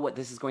don't know what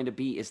this is going to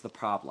be, is the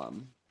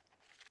problem.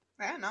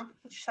 I don't know.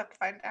 We just have to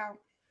find out.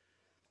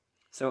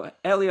 So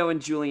Elio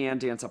and Julianne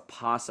dance a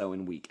paso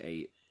in week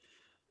 8.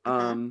 Mm-hmm.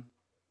 Um,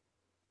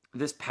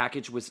 this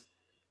package was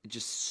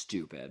just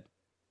stupid.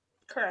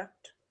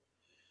 Correct.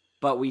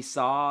 But we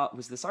saw,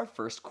 was this our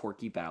first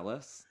Corky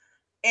Ballas?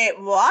 It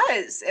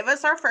was. It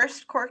was our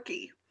first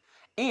Corky.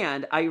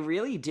 And I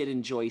really did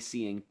enjoy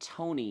seeing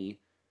Tony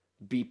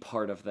be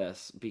part of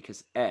this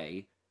because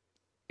A,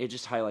 it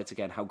just highlights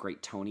again how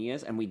great Tony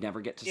is, and we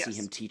never get to see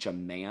him Yes. teach a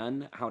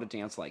man how to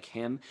dance like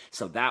him.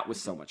 So that was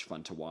so Mm-hmm. much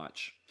fun to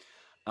watch.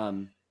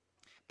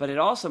 But it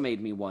also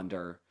made me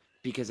wonder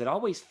because it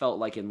always felt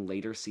like in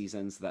later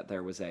seasons that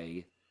there was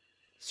a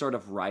sort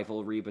of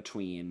rivalry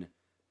between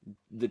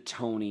the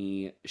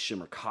Tony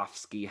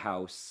Shimmerkovsky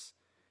house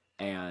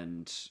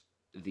and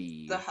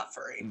The the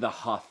Huffery. the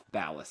Huff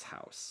Ballas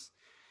house.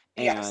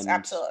 Yes, And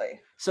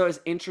absolutely. so it's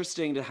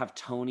interesting to have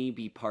Tony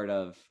be part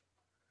of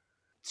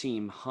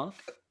Team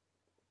Huff,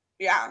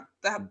 Yeah,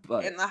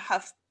 but in the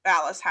Huff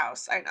Ballas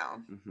house. I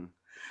know. mhm.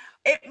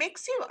 It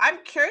makes you.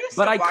 I'm curious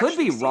But to I could watch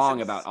be these wrong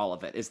about seasons. all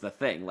of it. Is the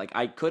thing. Like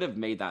I could have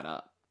made that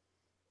up.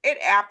 It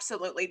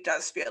absolutely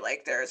does feel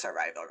like there's a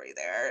rivalry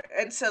there,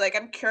 and so like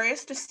I'm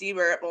curious to see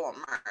where it will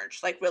emerge.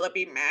 Like, will it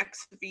be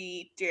Max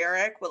v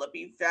Derek? Will it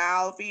be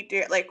Val v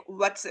Derek? Like,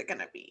 what's it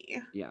gonna be?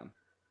 Yeah.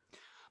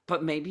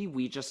 But maybe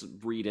we just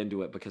read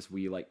into it because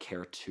we like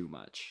care too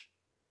much.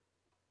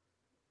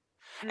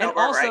 And No,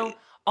 we're right.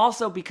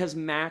 also because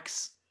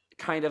Max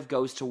kind of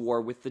goes to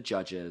war with the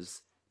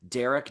judges.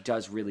 Derek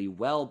does really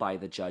well by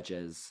the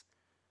judges.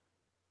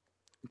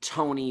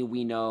 Tony,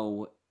 we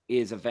know,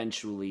 is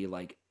eventually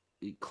like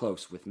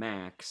close with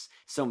Max.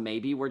 So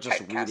maybe we're just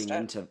reading Typecast it.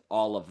 into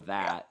all of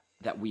Yeah,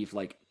 that we've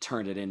like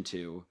turned it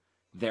into.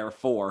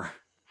 Therefore,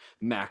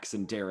 Max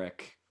and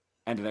Derek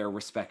and their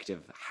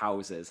respective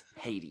houses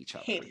hate each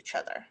hate other. each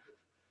other.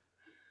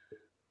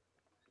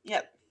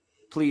 Yep,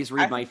 Please I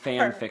read my think fan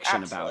you're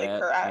fiction about absolutely it.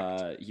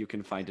 correct. You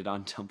can find it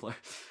on Tumblr.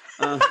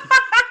 Uh,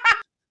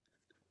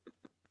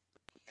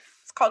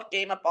 It's called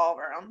Game of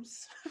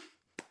Ballrooms.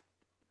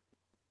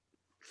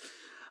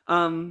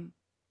 um,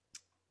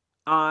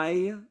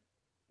 I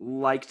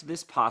liked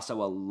this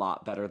paso a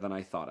lot better than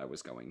I thought I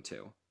was going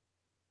to.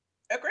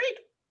 Agreed.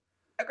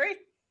 Agreed.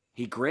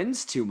 He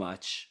grins too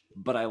much,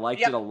 but I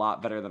liked it Yep. a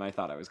lot better than I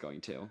thought I was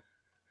going to.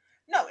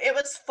 No, it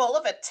was full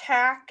of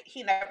attack.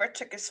 He never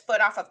took his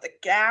foot off of the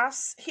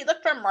gas. He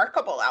looked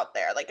remarkable out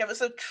there. Like, it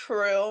was a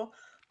true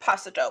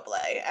paso doble,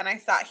 and I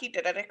thought he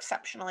did it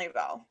exceptionally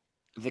well.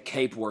 The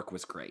cape work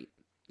was great.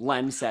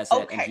 Len says it,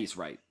 and Okay, he's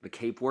right. The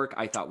cape work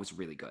I thought was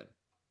really good.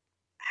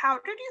 how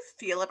did you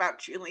feel about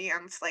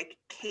Julianne's like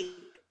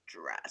cape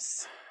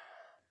dress?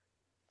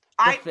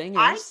 The I thing I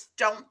is,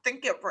 don't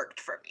think it worked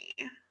for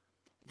me.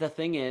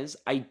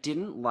 I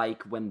didn't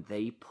like when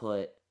they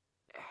put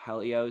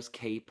Helio's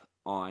cape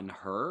on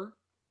her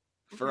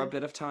for a Hmm.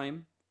 bit of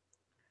time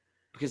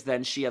because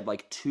then she had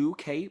like two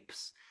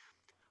capes.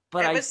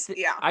 But It was,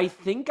 yeah. I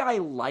think I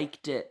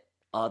liked it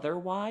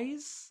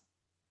otherwise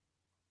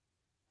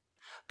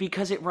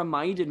because it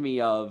reminded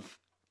me of,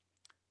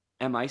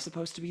 am I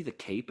supposed to be the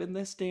cape in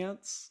this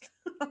dance?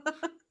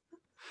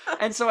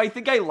 And so I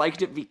think I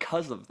liked it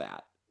because of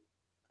that.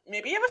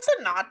 Maybe it was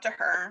a nod to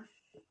her.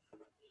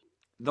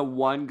 The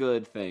one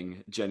good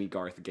thing Jenny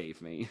Garth gave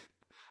me.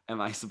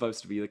 Am I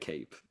supposed to be the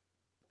cape?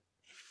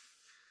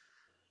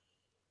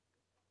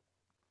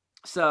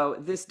 So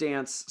this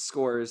dance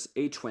scores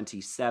a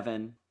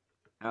 27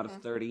 out of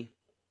Mhm. 30.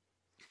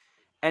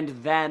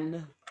 And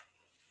then,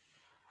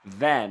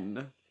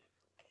 then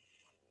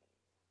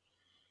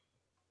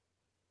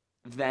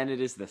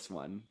it is this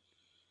one.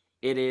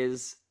 It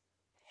is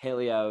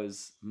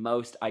Helio's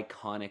most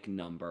iconic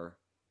number.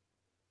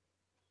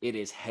 It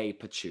is Hey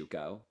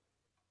Pachuco.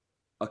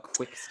 A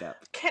quick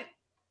step.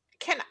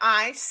 Can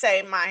I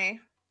say my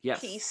Yes,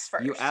 piece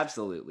you first?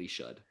 absolutely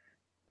should.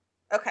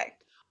 Okay.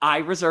 I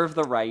reserve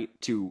the right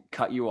to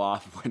cut you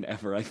off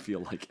whenever I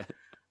feel like it.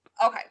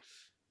 Okay.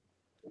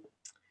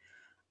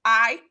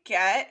 I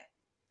get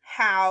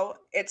how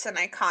it's an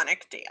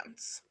iconic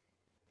dance.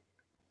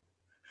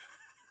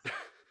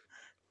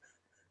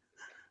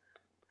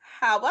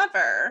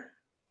 However,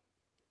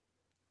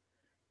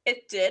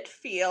 it did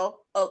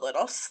feel a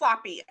little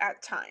sloppy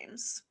at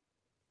times.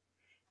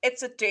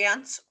 It's a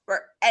dance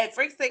where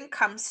everything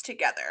comes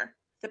together.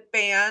 The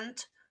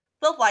band,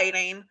 the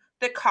lighting,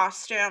 the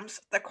costumes,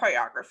 the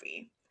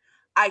choreography.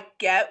 I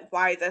get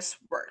why this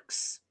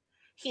works.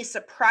 He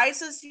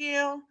surprises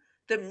you,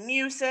 the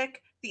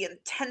music, the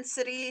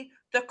intensity,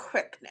 the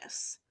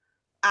quickness.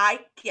 I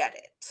get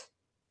it.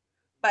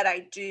 But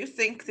I do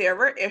think there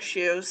were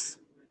issues,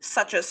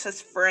 such as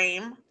his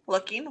frame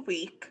looking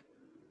weak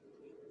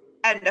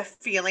and a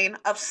feeling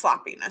of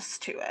sloppiness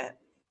to it.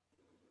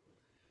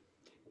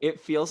 It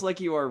feels like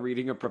you are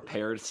reading a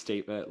prepared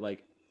statement,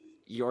 like,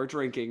 your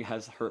drinking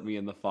has hurt me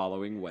in the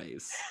following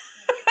ways.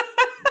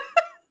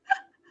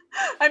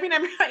 I mean,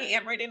 I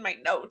am reading my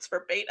notes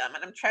verbatim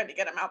and I'm trying to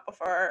get them out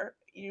before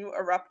you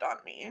erupt on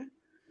me.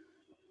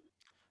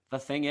 The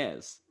thing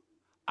is,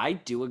 I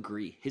do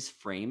agree, his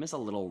frame is a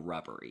little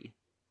rubbery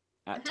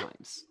at Hmm.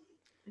 times.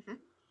 Hmm.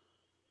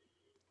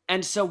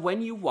 And so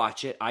when you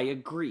watch it, I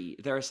agree.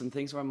 There are some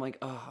things where I'm like,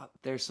 oh,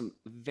 there's some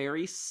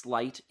very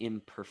slight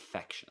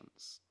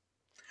imperfections.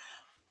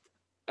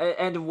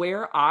 And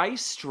where I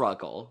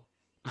struggle,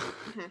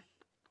 Hmm.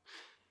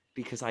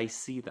 because I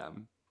see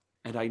them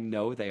and I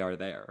know they are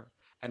there,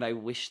 and I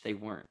wish they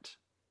weren't.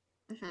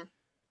 Hmm.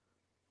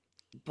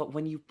 But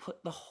when you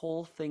put the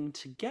whole thing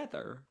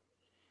together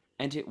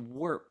and it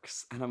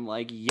works, and I'm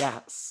like,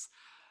 yes,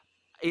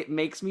 it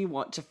makes me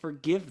want to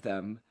forgive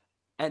them.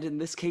 And in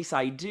this case,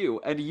 I do.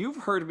 And you've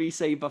heard me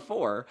say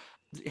before,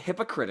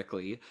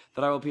 hypocritically,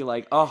 that I will be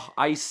like, oh,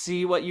 I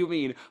see what you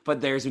mean,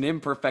 but there's an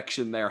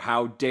imperfection there.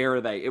 How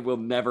dare they? It will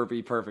never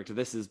be perfect.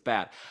 This is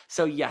bad.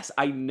 So, yes,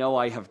 I know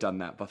I have done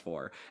that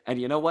before. And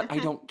you know what? I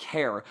Hmm. don't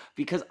care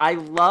because I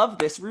love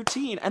this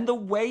routine and the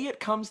way it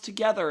comes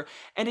together.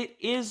 And it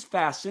is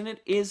fast and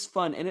it is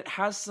fun and it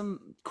has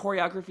some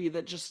choreography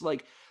that just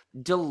like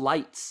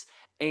delights,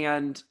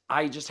 and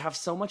I just have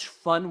so much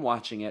fun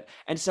watching it.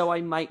 And so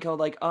I might go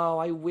like, "Oh,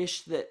 I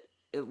wish that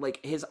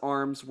like his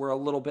arms were a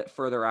little bit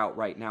further out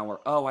right now,"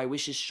 or "Oh, I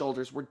wish his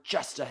shoulders were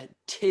just a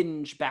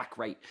tinge back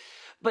right."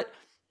 But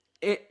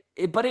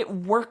but it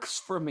works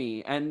for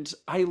me and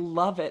I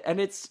love it and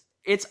it's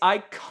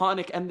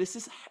iconic, and this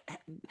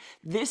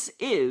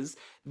is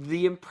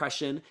the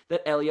impression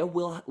that Elia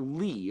will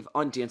leave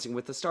on Dancing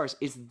with the Stars,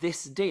 is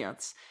this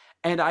dance.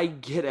 And I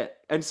get it.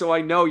 And so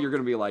I know you're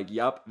going to be like,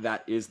 yep,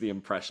 that is the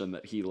impression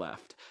that he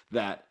left.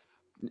 That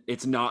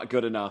it's not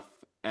good enough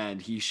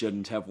and he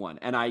shouldn't have won.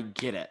 And I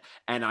get it.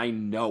 And I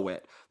know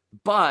it.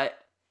 But,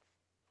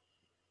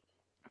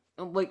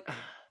 like,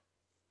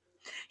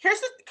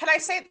 Can I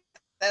say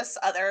this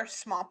other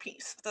small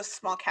piece, this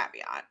small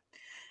caveat?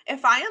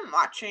 If I'm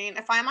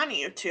on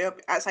YouTube,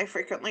 as I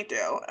frequently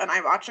do, and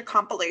I watch a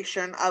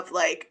compilation of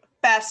like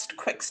best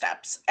quick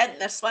steps, and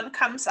this one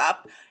comes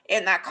up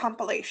in that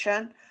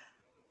compilation,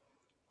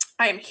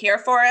 I am here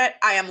for it.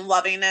 I am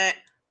loving it.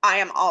 I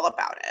am all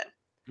about it.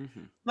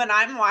 mm-hmm, When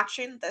I'm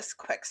watching this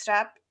quick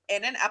step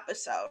in an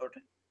episode,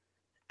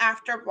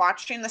 after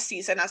watching the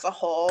season as a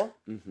whole,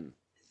 mm-hmm.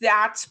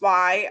 that's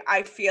why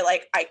I feel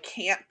like I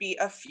can't be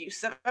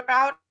effusive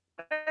about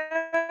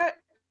it,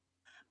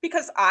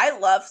 because I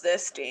love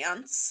this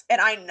dance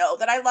and I know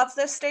that I love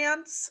this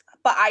dance,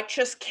 but I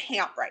just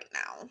can't right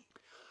now.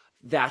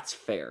 That's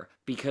fair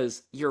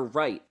because you're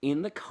right.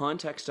 In the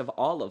context of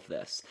all of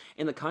this,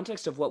 in the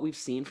context of what we've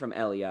seen from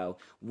Elio,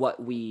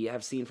 what we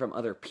have seen from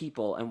other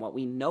people, and what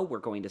we know we're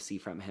going to see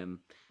from him,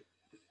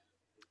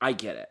 I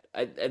get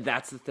it.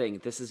 That's the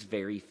thing. This is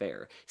very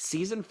fair.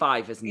 Season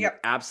 5 is Yep.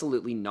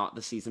 absolutely not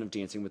the season of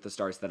Dancing with the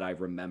Stars that I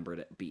remembered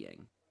it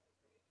being.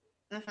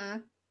 Hmm.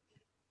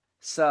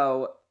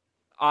 So,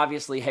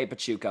 obviously, Hey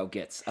Pachuco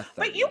gets a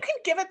But you 30. can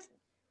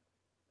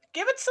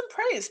give it some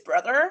praise,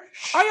 brother.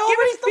 I Give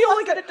already it the feel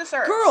love that like it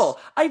deserves. girl,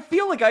 I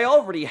feel like I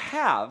already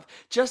have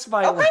just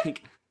by Okay.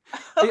 like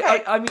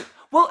Okay. I mean,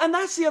 well, and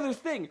that's the other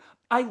thing.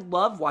 I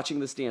love watching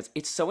this dance.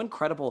 It's so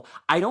incredible.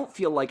 I don't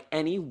feel like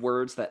any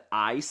words that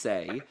I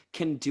say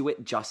can do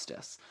it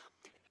justice.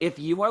 If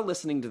you are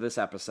listening to this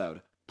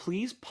episode,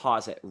 please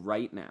pause it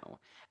right now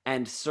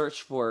and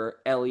search for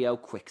Elio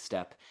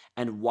Quickstep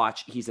and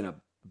watch. He's in a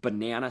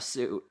banana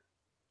suit,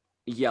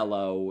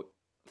 yellow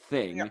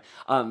thing. Yep.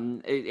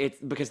 It's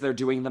because they're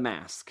doing the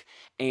mask,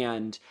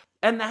 and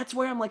that's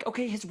where I'm like,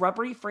 okay, his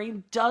rubbery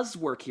frame does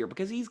work here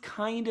because he's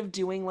kind of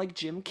doing like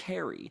Jim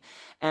Carrey,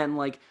 and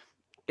like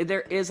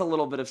there is a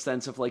little bit of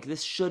sense of like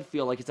this should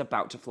feel like it's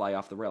about to fly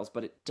off the rails,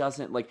 but it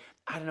doesn't. Like,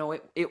 I don't know,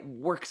 it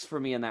works for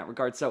me in that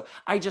regard. So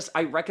I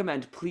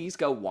recommend, please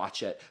go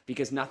watch it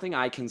because nothing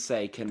I can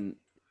say can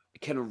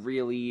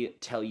really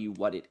tell you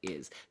what it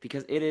is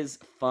because it is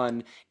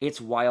fun. It's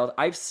wild.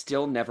 I've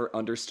still never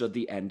understood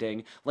the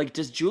ending. Like,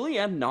 does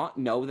Julianne not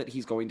know that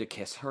he's going to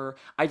kiss her?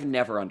 I've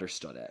never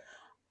understood it.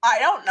 I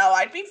don't know.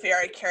 I'd be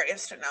very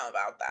curious to know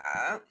about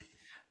that.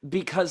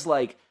 Because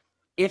like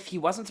if he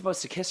wasn't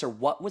supposed to kiss her,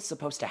 what was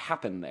supposed to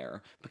happen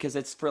there? Because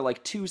it's for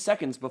like 2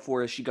 seconds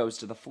before she goes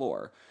to the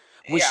floor.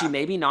 Was she Yeah.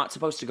 maybe not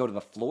supposed to go to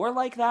the floor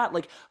like that?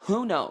 Like,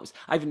 who knows?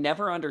 I've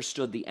never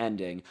understood the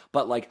ending,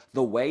 but like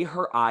the way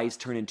her eyes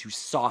turn into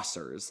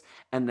saucers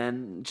and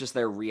then just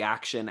their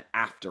reaction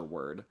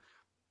afterward,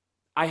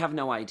 I have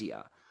no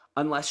idea.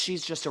 unless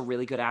she's just a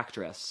really good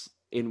actress,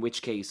 in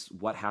which case,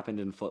 what happened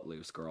in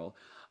Footloose, girl?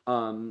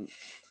 Um,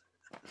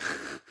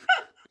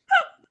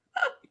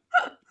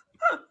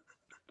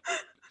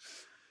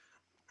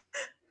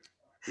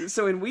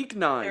 so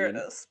There it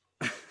is.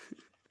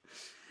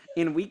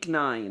 in week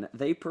 9,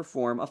 they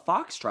perform a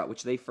foxtrot,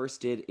 which they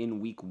first did in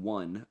week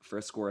 1 for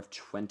a score of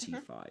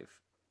Mhm, 25.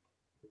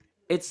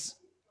 It's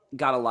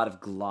got a lot of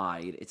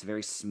glide. It's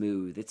very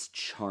smooth. It's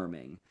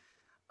charming.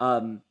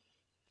 Um,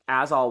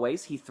 as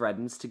always, he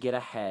threatens to get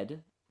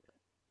ahead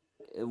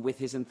with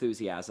his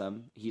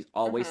enthusiasm. He's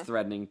always mhm,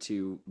 threatening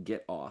to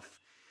get off.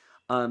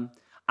 Um,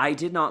 I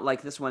did not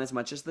like this one as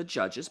much as the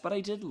judges, but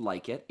I did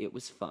like it. It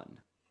was fun.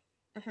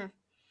 mhm.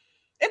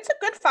 It's a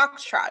good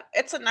foxtrot.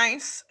 It's a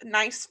nice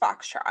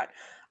foxtrot.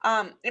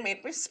 It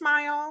made me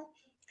smile.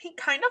 He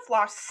kind of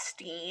lost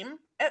steam,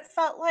 it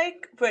felt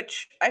like,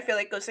 which I feel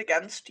like goes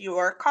against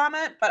your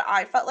comment, but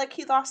I felt like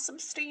he lost some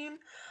steam.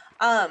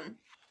 Um,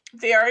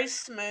 Very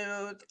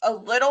smooth, a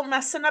little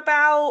messing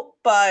about,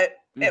 but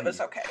it Hmm.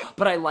 was okay.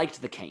 But I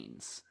liked the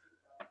canes.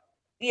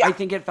 I Yeah,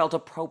 think it felt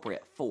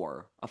appropriate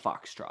for a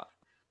foxtrot.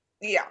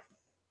 yeah.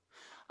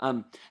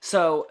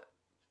 So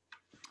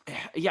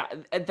yeah,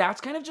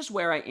 that's kind of just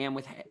where I am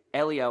with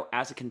Elio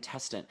as a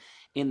contestant.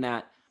 In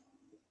that,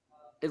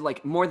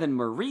 like more than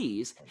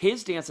Marie's,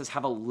 his dances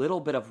have a little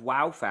bit of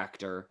wow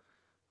factor,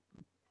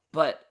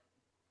 but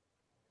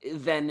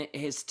then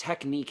his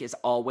technique is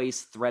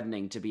always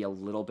threatening to be a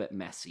little bit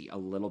messy, a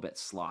little bit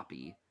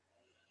sloppy.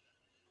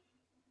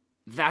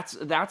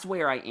 That's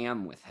where I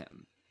am with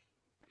him.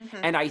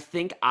 Hmm. And I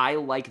think I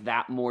like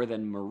that more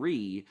than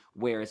Marie,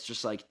 where it's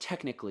just like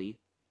technically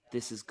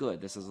this is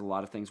good. This is a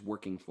lot of things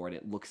working for it.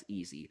 It looks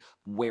easy.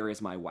 Where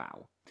is my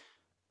wow?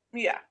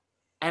 Yeah.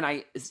 And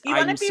You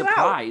want I'm to be out.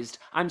 surprised.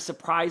 I'm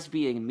surprised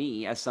being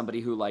me as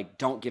somebody who like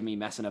don't give me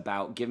messing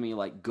about, give me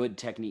like good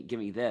technique, give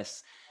me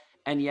this.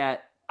 And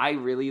yet I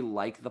really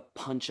like the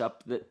punch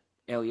up that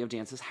Elio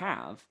dances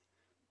have.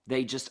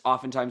 They just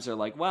oftentimes are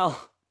like,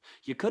 well,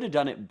 you could have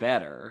done it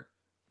better.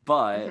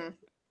 But Hmm.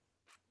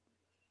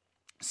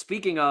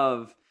 speaking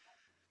of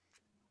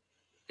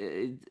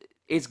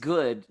it's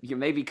good, you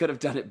maybe could have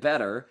done it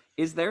better,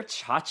 is their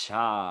cha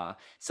cha.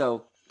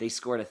 So they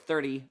scored a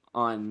 30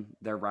 on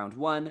their round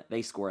 1.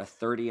 They score a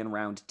 30 in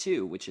round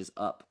 2, which is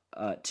up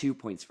 2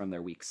 points from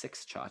their week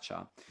 6 cha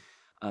cha.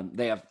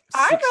 They have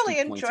I 60 really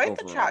points enjoyed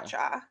the cha overall.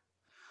 cha.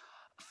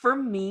 For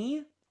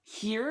me,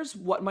 here's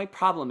what my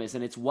problem is,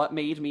 and it's what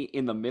made me,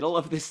 in the middle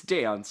of this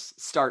dance,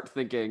 start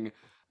thinking,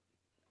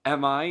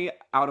 am I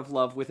out of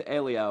love with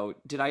Elio?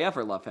 Did I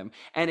ever love him?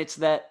 And it's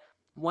that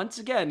once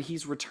again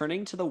he's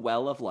returning to the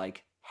well of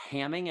like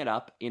hamming it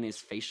up in his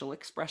facial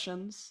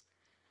expressions,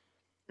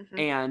 Hmm.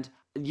 and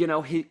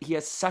he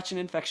has such an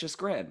infectious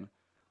grin.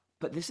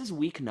 But this is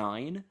week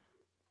 9,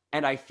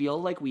 and I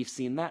feel like we've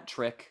seen that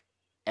trick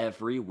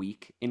every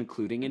week,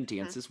 including in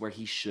Hmm. dances where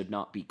he should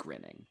not be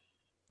grinning.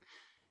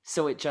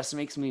 So it just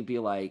makes me be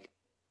like,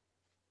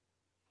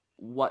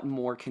 what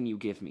more can you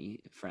give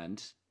me,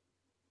 friend?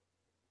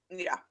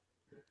 Yeah.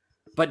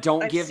 But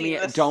I've seen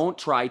this. don't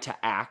try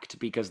to act,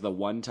 because the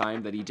one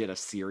time that he did a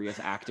serious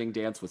acting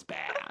dance was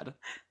bad.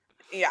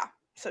 Yeah.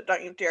 So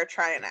don't you dare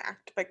try and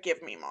act, but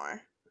give me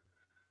more.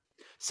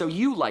 So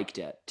you liked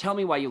it. Tell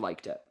me why you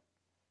liked it.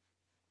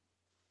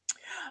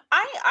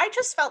 I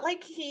just felt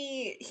like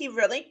he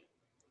really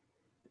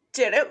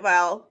did it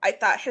well. I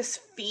thought his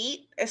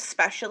feet,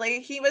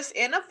 especially, he was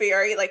in a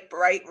very like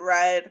bright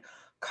red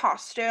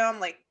costume,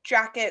 like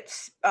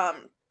jackets,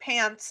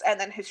 pants, and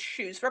then his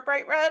shoes were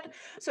bright red.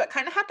 So it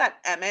kind of had that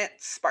Emmett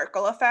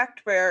sparkle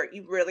effect where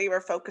you really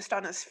were focused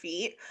on his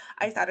feet.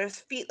 I Mhm. thought his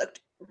feet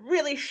looked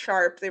really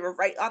sharp. They were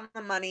right on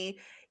the money.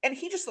 And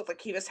he just looked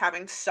like he was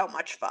having so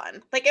much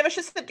fun. Like it was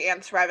just the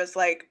dance where I was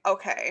like,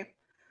 okay,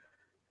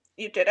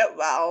 you did it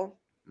well.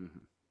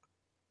 Mhm.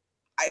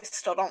 I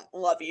still don't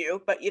love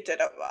you, but you did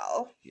it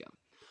well. Yeah.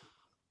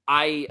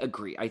 I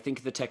agree. I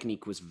think the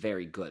technique was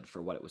very good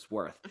for what it was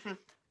worth. Mhm,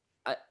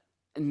 Uh,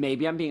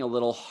 Maybe I'm being a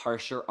little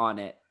harsher on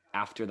it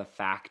after the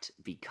fact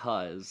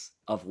because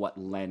of what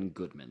Len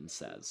Goodman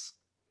says.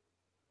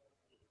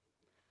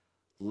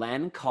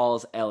 Len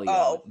calls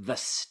Elio oh, the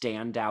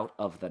standout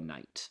of the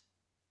night.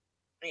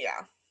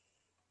 yeah.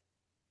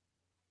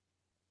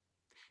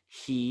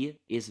 He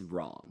is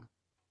wrong.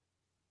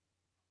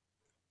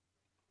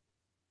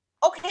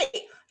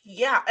 Okay,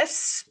 yeah,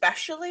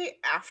 especially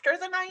after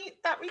the night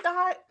that we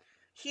got,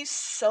 he's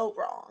so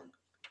wrong.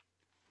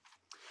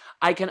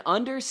 I can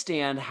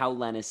understand how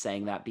Len is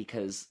saying that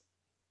because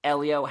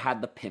Elio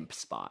had the pimp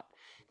spot.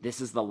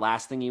 This is the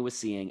last thing he was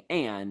seeing,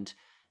 and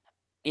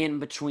in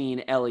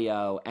between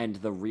Elio and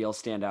the real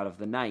standout of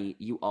the night,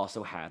 you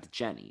also had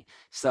Jenny.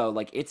 So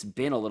like it's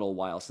been a little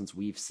while since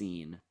we've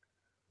seen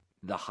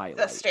the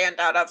The highlight,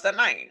 standout of the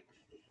night.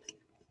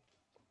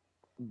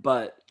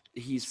 but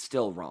he's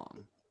still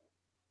wrong.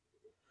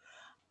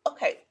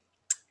 Okay,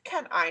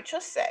 can I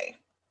just say,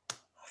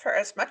 for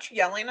as much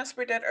yelling as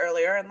we did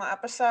earlier in the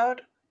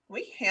episode,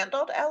 we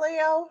handled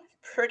Leo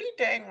pretty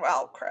dang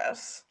well,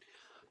 Chris.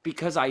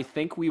 Because I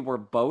think we were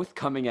both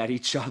coming at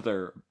each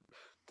other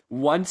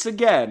Once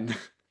again,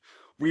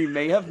 we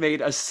may have made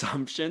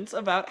assumptions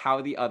about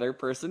how the other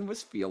person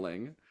was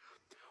feeling.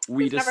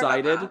 We We've never done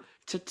decided that.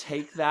 to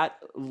take that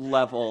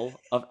level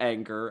of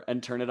anger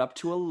and turn it up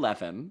to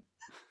 11,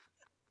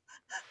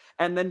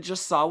 and then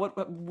just saw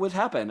what would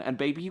happen. And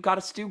baby, you got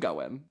a stew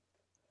going.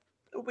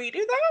 We do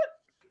that?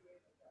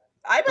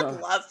 I would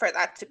Ugh. love for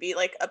that to be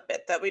like a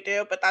bit that we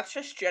do, but that's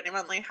just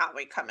genuinely how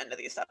we come into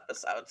these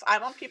episodes. I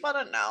want people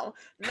to know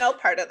no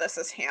part of this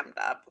is hammed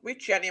up. We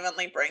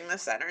genuinely bring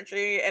this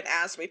energy, and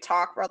as we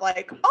talk, we're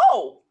like,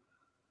 oh,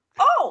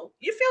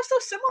 you feel so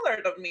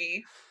similar to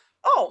me.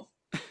 Oh,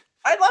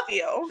 I love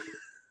you.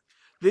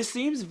 This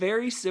seems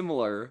very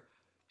similar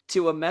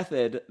to a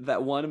method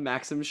that one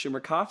Maxim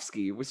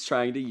Shumakovsky was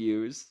trying to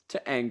use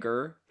to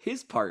anger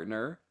his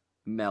partner,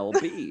 Mel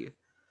B,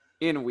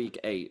 in week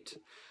 8.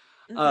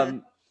 Hmm.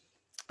 Um,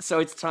 so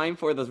it's time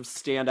for the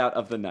standout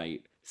of the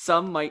night.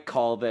 Some might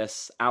call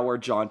this our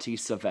jaunty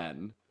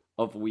Seven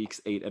of weeks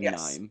 8 and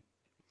Yes, 9.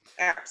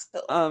 Um,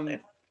 absolutely.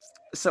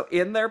 so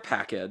in their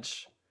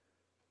package,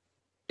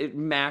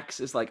 Max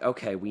is like,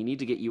 okay, we need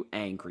to get you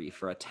angry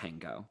for a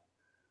tango.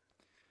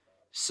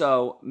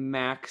 So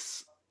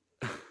Max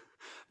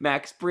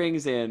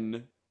brings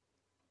in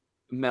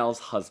Mel's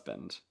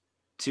husband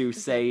to Hmm.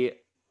 say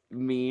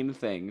mean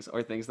things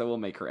or things that will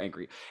make her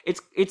angry.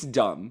 It's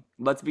dumb.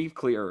 Let's be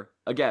clear.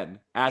 Again,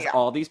 as Yeah.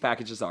 all these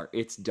packages are,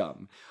 it's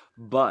dumb.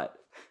 But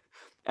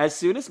as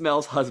soon as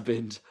Mel's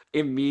husband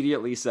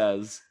immediately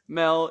says,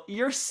 "Mel,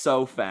 you're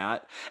so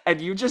fat," and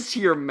you just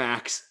hear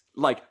Max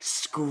like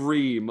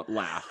scream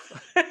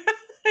laugh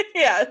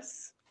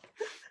Yes.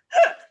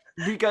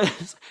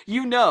 because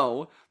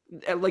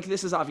like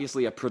this is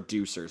obviously a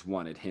producers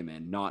wanted him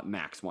in, not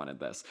Max wanted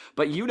this.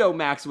 But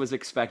Max was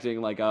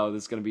expecting like, oh,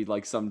 this is gonna be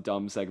like some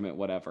dumb segment,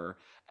 whatever.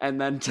 And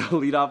then to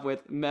lead off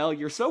with Mel,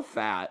 you're so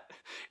fat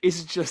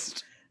is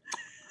just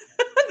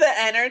The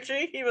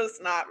energy he was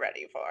not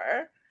ready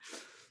for.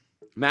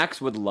 Max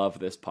would love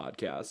this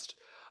podcast.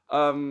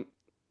 Um,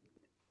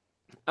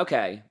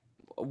 okay.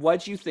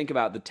 What'd you think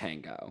about the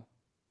tango?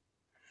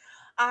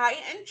 I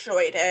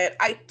enjoyed it.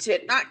 I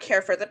did not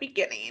care for the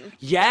beginning where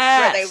they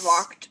Yes!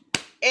 walked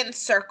in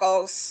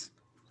circles.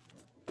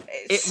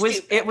 It's It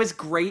stupid. was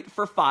great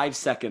for 5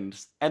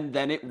 seconds, and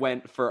then it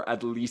went for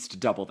at least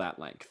double that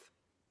length.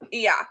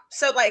 Yeah.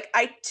 So like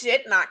I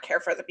did not care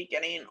for the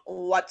beginning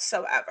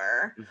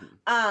whatsoever.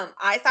 Hmm.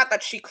 I thought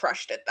that she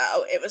crushed it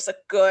though. It was a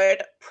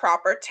good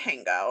proper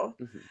tango.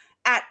 Hmm.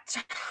 At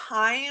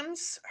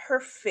times her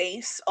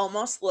face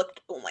almost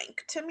looked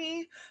blank to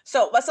me.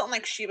 So it wasn't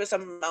like she was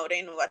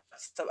emoting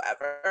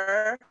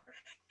whatsoever.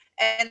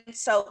 And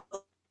so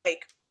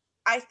like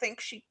I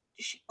think she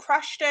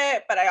crushed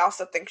it, but I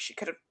also think she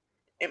could have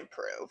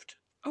improved.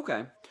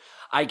 Okay.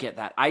 I get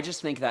that. I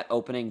just think that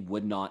opening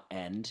would not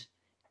end.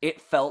 It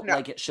felt No.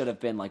 like it should have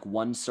been like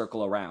one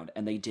circle around,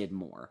 and they did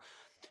more.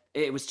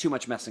 It was too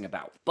much messing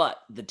about. But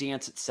the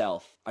dance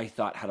itself, I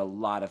thought, had a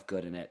lot of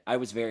good in it. I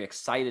was very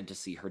excited to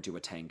see her do a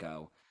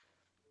tango.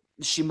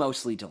 She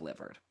mostly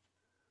delivered.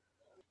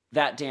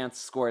 That dance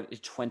scored No.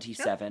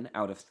 27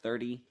 out of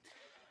 30.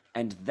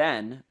 And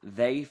then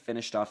they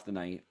finished off the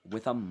night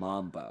with a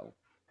mambo.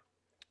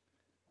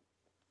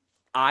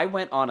 I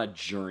went on a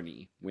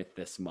journey with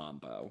this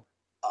mambo.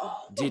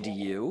 Did Oh,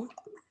 you?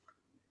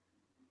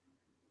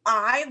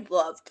 I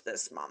loved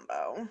this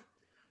mambo.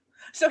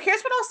 So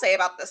here's what I'll say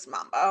about this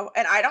mambo,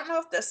 and I don't know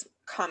if this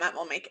comment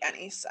will make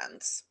any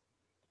sense.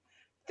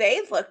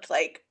 They looked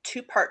like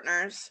two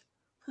partners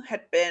who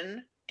had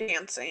been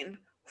dancing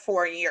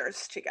for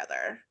years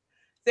together.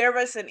 There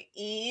was an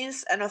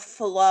ease and a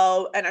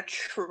flow and a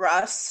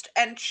trust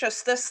and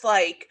just this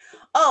like,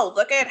 oh,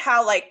 look at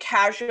how like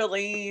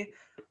casually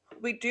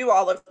we do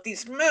all of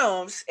these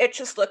moves. It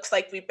just looks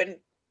like we've been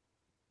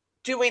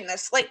doing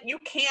this. Like you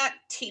can't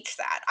teach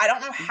that. I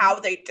don't know Hmm. how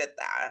they did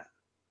that.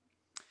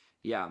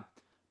 Yeah.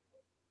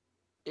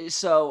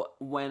 So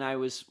when I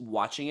was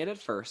watching it at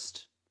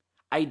first,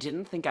 I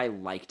didn't think I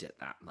liked it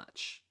that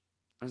much.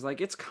 I was like,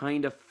 it's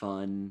kind of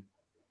fun,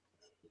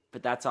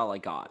 but that's all I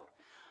got.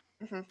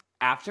 Mhm.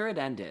 After it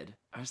ended,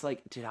 I was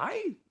like, did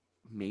I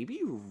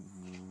maybe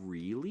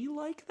really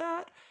like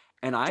that?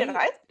 And Did I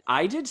I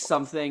I did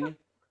something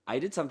I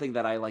did something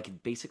that I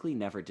like basically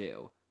never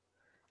do.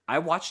 I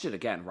watched it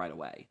again right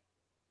away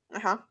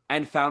Uh-huh.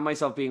 and found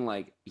myself being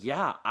like,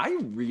 yeah, I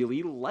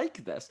really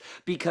like this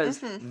because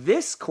Mhm.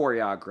 this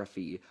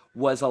choreography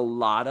was a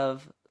lot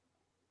of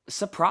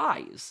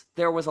surprise.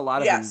 There was a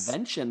lot of Yes.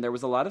 invention. There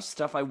was a lot of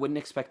stuff I wouldn't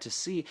expect to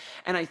see.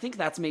 And I think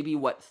that's maybe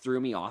what threw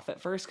me off at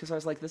first because I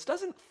was like, this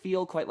doesn't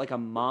feel quite like a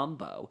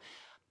mambo.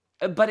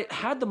 But it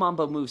had the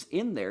mambo moves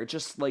in there,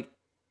 just like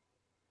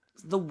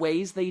the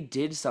ways they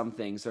did some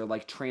things or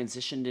like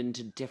transitioned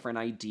into different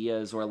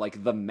ideas or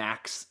like the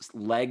Max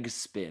leg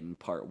spin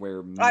part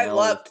where I Mel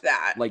loved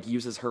that. like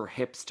uses her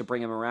hips to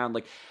bring him around.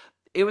 Like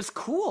it was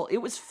cool. It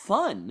was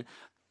fun.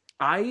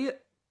 I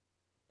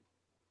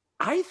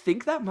I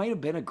think that might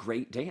have been a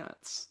great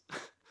dance.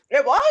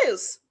 It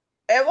was.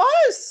 It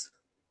was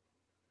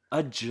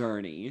A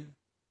journey.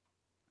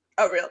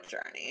 a real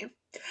journey.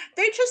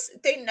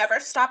 They never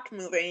stopped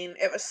moving.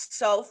 It was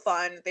so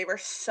fun. They were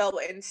so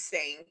in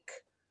sync.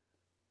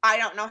 I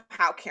don't know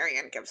how Carrie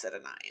Ann gives it a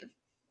 9.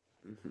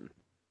 Mhm.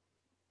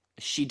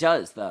 She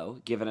does, though,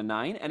 give it a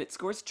 9, and it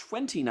scores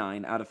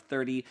 29 out of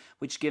 30,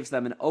 which gives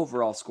them an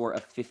overall score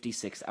of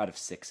 56 out of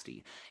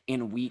 60.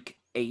 In week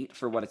 8,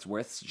 for what it's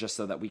worth, just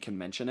so that we can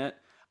mention it,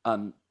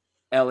 um,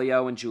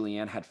 Elio and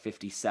Julianne had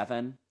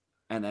 57,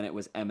 and then it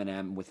was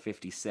Eminem with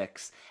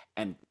 56,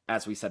 and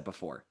as we said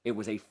before, it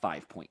was a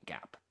 5-point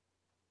gap.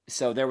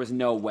 So there was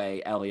no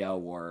way Elio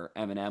or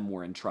Eminem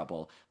were in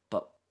trouble,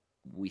 but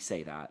we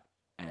say that,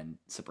 and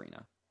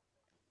Sabrina.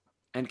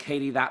 And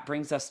Katie, that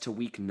brings us to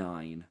week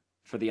 9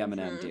 for the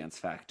M&M Mhm. Dance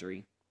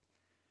Factory.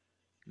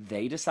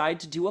 They decide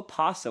to do a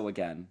paso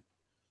again.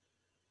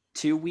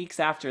 2 weeks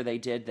after they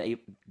did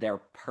their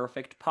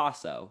perfect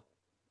paso,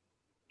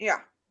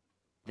 Yeah.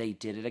 they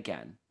did it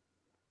again.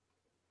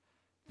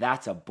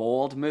 That's a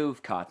bold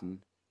move,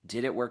 Cotton.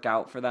 Did it work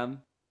out for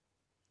them?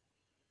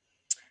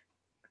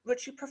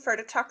 Would you prefer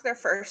to talk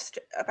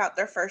about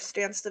their first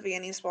dance, the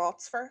Viennese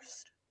waltz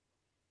first?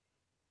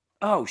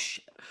 Oh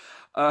shit.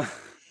 Uh,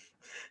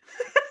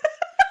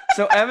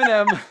 so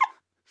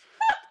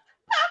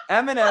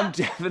Eminem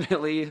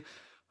definitely.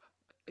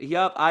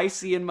 Yup, I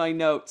see in my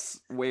notes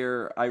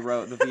where I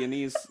wrote the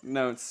Viennese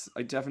notes.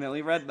 I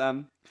definitely read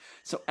them.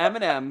 So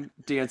Eminem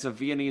dance a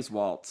Viennese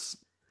waltz.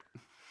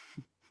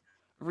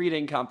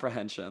 Reading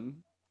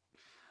comprehension.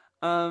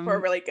 We're Um,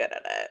 really good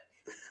at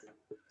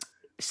it.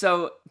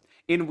 so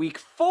in week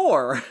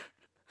 4,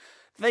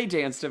 they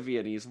danced a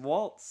Viennese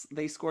waltz.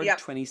 They scored Yep.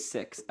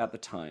 26 at the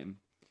time.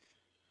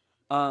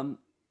 Um,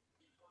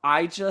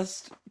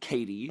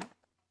 Katie,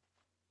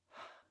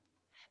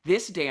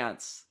 this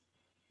dance,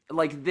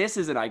 like, this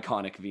is an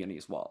iconic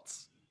Viennese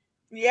waltz.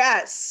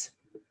 Yes.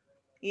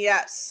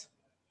 Yes.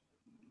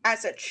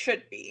 As it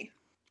should be.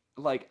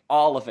 Like,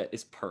 all of it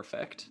is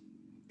perfect.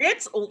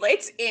 It's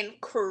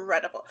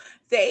incredible.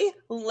 They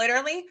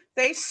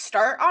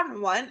start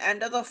on one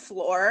end of the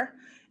floor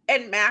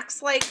and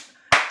Max like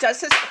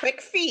does his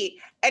quick feet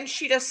and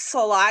she just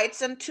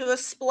slides into a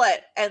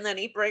split and then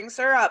he brings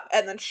her up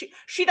and then she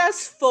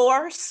does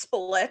 4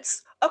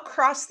 splits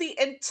across the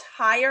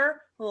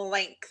entire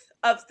length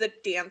of the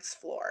dance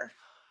floor.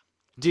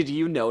 Did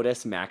you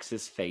notice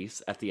Max's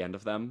face at the end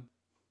of them?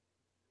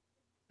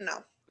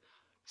 No.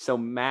 So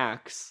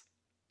Max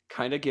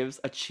kind of gives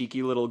a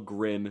cheeky little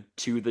grin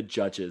to the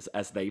judges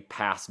as they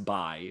pass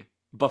by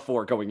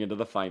before going into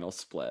the final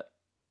split.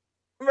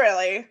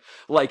 Really?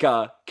 Like,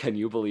 can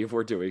you believe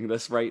we're doing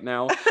this right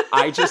now?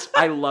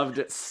 I loved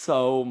it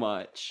so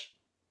much.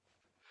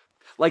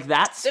 Like,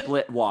 that The,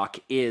 split walk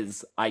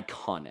is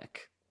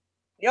iconic.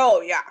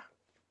 oh yeah.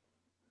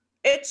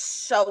 It's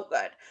so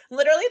good.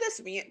 Literally,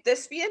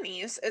 this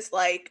Viennese is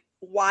like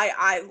why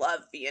I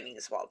love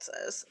Viennese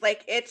waltzes.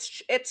 Like it's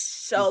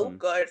so Mm-hmm.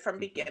 good from Mm-hmm.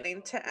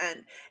 beginning to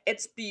end.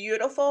 It's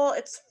beautiful.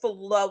 It's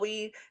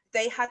flowy.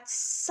 They had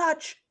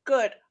such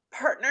good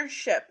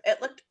partnership.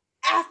 It looked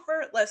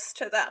effortless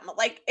to them.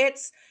 Like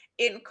it's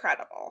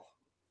incredible.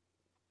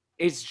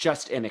 It's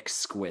just an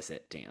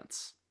exquisite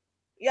dance.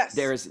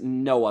 There Yes, is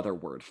no other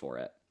word for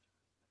it.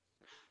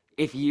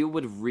 If you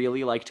would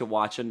really like to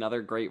watch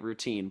another great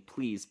routine,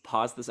 please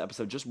pause this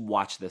episode. Just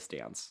watch this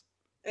dance.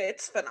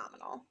 it's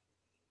phenomenal.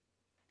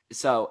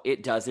 So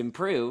it does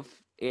improve.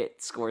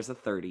 It scores a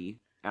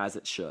 30, as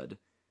it should.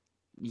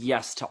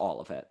 Yes to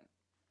all of it.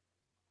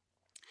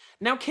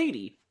 Now,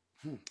 Katie,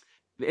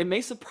 it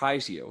may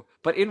surprise you,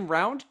 but in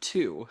round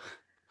 2,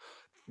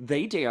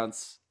 they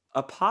dance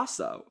a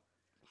paso.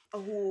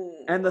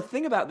 And the Ooh.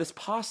 thing about this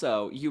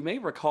paso, you may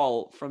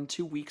recall from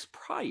 2 weeks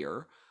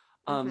prior,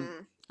 um,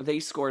 Mhm. they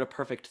scored a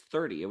perfect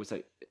 30. It was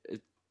an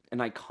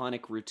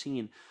iconic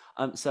routine.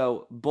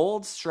 So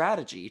bold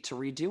strategy to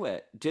redo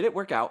it. Did it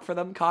work out for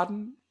them,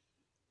 Cotton?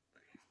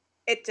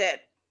 It did.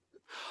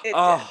 It did.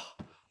 Oh,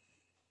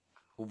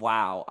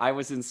 wow. I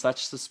was in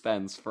such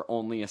suspense for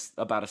only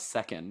about a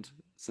second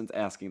since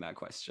asking that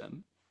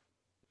question.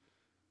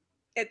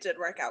 It did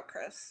work out,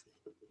 Chris.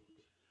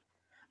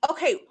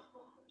 Okay,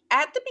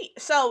 at the beat.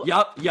 So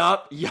Yup. we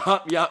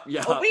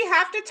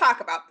have to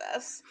talk about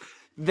this.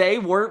 They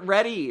weren't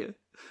ready.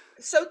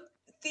 So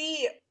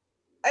the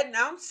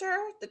announcer,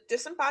 the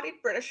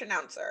disembodied British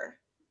announcer,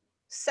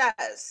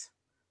 says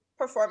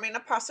performing a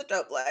paso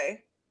doble,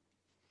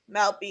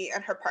 Mel B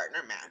and her partner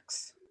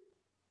Max.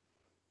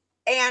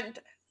 And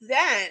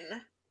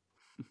then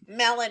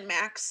Mel and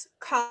Max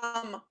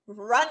come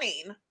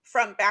running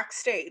from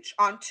backstage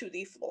onto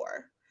the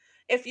floor.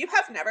 If you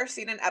have never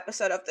seen an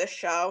episode of this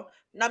show,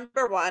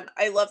 number one,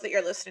 I love that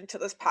you're listening to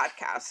this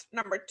podcast.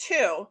 Number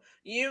two,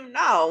 you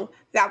know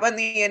that when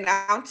the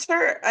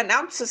announcer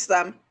announces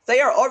them, they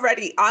are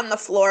already on the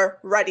floor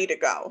ready to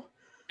go.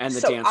 And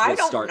the So dance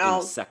will start in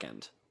a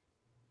second.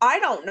 I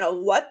don't know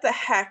what the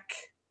heck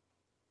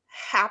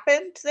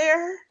happened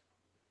there.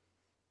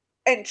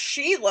 And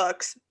she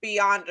looks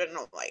beyond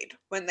annoyed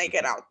when they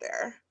get Mhm. out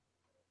there.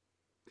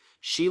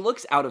 She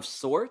looks out of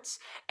sorts,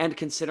 and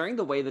considering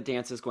the way the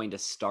dance is going to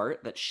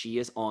start, that she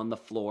is on the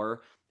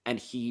floor and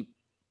he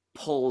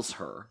pulls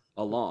her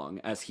along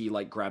as he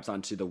like grabs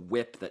onto the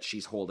whip that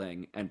she's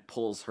holding and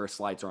pulls her,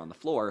 slides her on the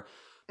floor.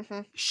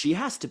 Mhm. She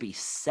has to be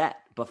set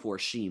before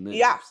she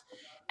Yeah. moves.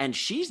 And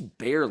she's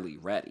barely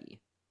ready.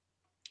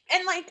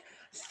 And like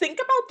think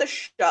about the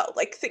show.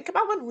 Like think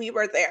about when we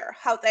were there,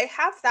 how they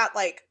have that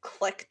like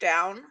click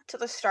down to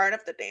the start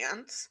of the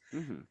dance.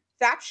 Hmm.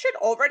 That should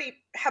already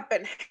have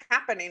been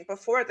happening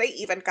before they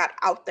even got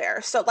out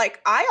there. So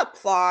like I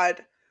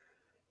applaud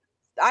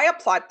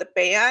the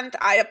band.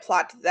 I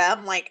applaud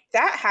them. Like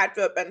that had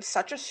to have been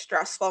such a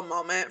stressful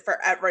moment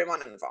for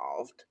everyone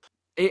involved.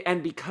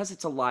 And because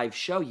it's a live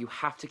show, you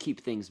have to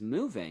keep things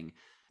moving,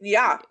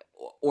 Yeah.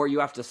 or you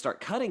have to start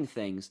cutting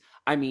things.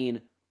 I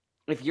mean,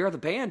 if you're the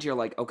band, you're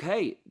like,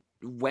 okay,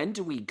 when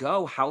do we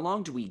go? How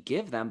long do we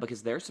give them?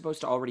 Because they're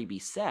supposed to already be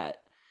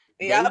set.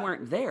 They Yep.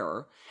 weren't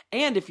there.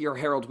 And if you're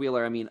Harold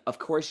Wheeler, I mean, of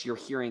course you're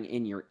hearing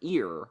in your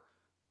ear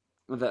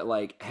that,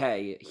 like,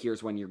 hey,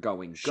 here's when you're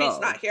going, She's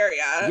not go. here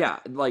yet. Yeah,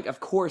 like, of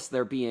course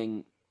they're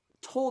being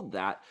told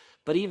that.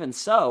 But even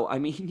so, I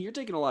mean, you're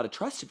taking a lot of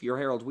trust if you're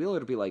Harold Wheeler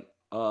to be like,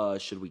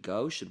 should we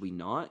go? Should we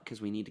not?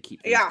 Because we need to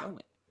keep things Yeah. going.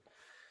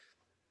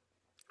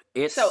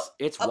 So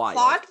It's wild.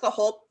 applaud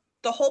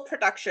the whole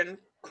production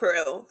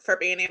crew for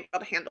being able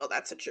to handle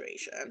that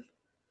situation.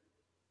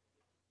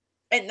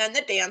 And then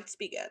the dance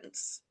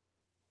begins.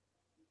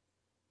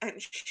 And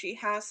she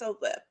has a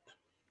whip.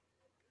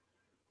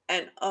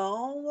 And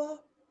oh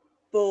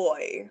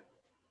boy,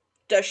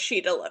 does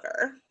she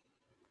deliver.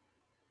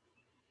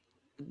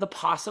 The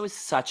paso is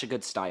such a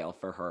good style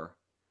for her.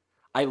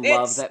 I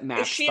love It's that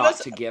Max she thought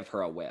was to give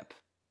her a whip.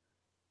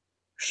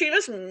 she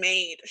was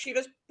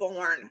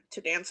born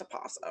to dance a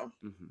paso.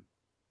 Hmm.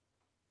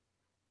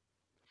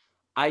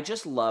 I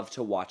just love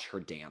to watch her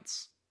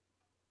dance.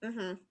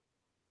 Hmm.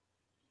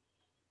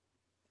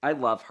 I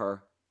love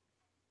her.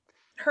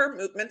 Her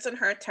movements and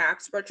her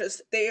attacks were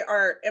just they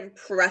are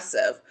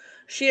impressive.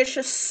 She is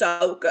just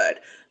so good.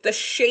 The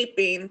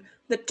shaping,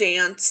 the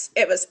dance,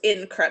 it was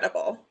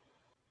incredible.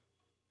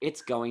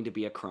 It's going to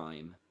be a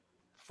crime.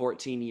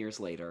 14 years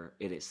later,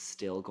 it is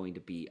still going to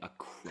be a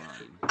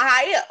crime.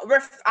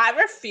 I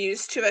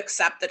refuse to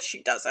accept that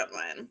she doesn't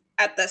win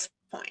at this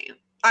point.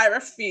 I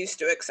refuse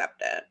to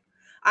accept it.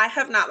 I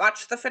have not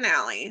watched the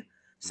finale,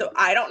 so Mhm.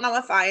 I don't know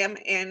if I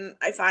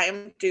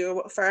am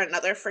due for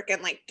another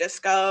freaking like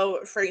disco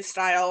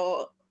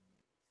freestyle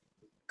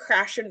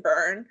crash and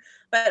burn.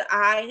 But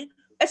I,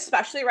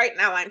 especially right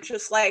now, I'm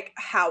just like,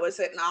 how is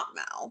it not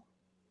Mel?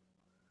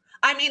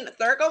 I mean,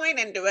 they're going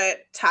into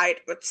it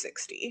tied with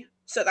 60,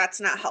 so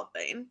that's not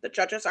helping. The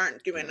judges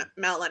aren't doing Yeah.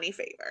 Mel any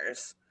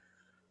favors.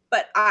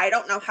 But I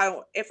don't know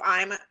how if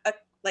I'm a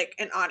like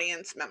an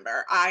audience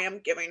member, I am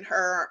giving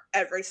her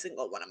every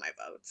single one of my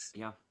votes.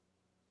 Yeah.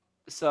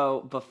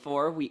 So,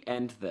 before we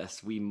end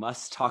this, we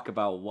must talk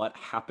about what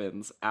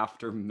happens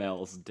after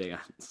Mel's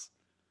dance.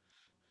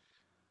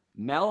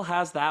 Mel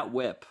has that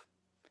whip,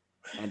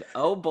 and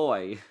oh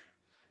boy,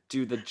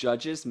 do the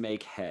judges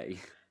make hay.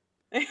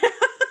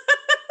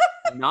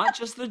 Not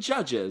just the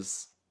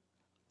judges,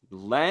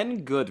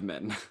 Len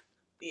Goodman.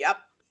 Yep.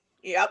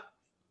 Yep.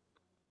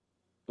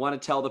 Want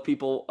to tell the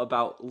people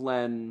about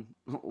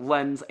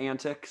Len's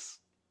antics?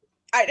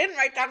 I didn't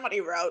write down what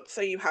he wrote,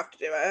 so you have to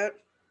do it.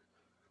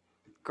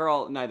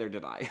 Girl, neither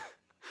did I.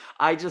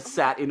 I just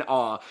sat in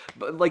awe.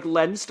 But like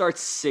Len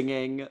starts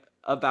singing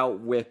about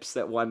whips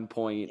at one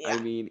point. I Yeah.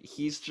 mean,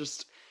 he's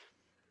just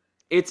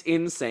it's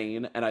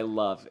insane and I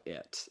love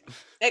it.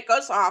 It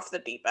goes off the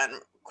deep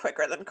end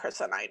quicker than Chris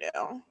and I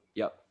do.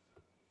 Yep.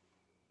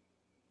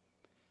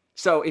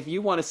 So if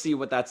you want to see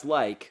what that's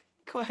like,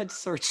 go ahead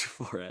search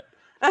for it.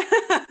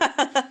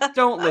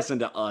 Don't listen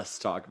to us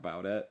talk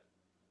about it.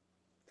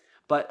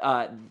 But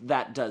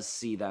that does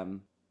see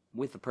them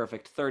with the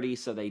perfect 30,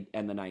 so they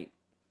end the night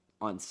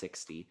on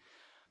 60.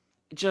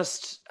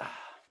 Just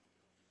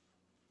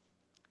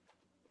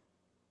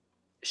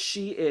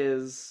she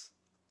is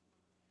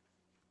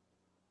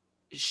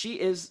she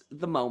is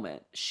the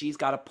moment. She's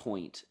got a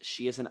point.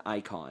 She is an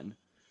icon.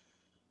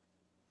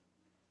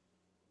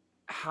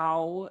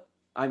 How,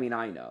 I mean,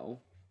 I know.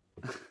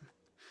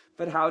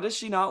 But how does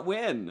she not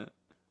win?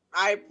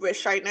 I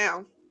wish I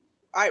knew.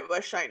 I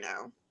wish I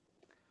knew.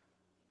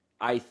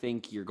 I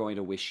think you're going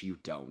to wish you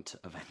don't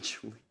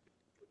eventually.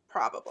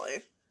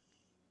 Probably.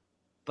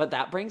 But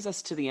that brings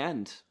us to the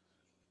end.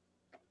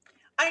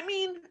 I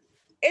mean,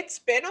 it's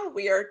been a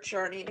weird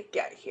journey to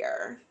get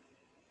here.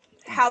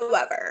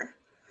 However,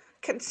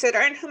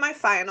 considering who my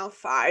final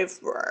five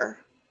were,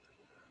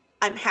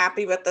 I'm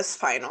happy with this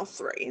final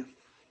three.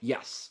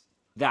 Yes,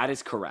 that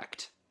is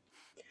correct.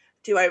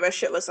 Do I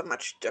wish it was a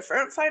much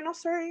different final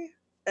three?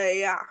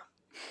 Yeah.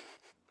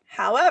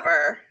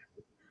 However,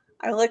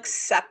 I will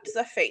accept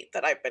the fate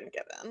that I've been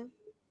given.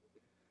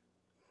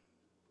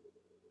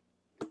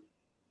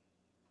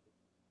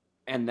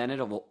 And then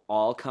it'll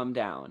all come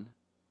down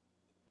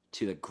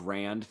to the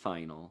grand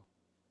final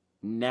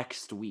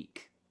next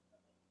week.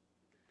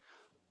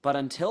 But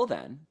until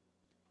then,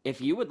 if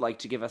you would like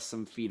to give us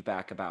some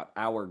feedback about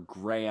our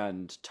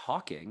grand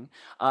talking,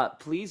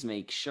 please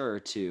make sure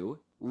to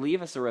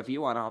leave us a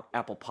review on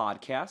Apple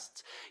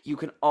Podcasts. You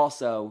can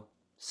also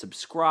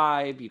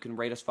subscribe. You can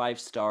rate us 5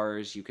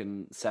 stars. You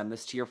can send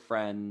this to your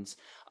friends.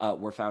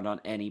 We're found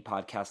on any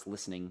podcast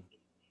listening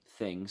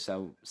thing,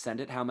 so send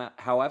it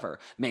however.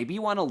 Maybe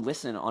you want to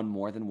listen on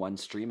more than one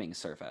streaming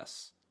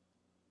service.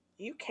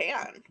 You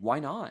can. Why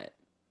not?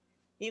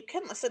 You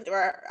can listen to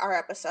our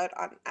episode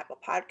on Apple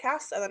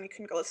Podcasts, and then you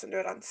can go listen to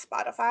it on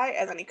Spotify,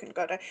 and then you can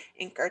go to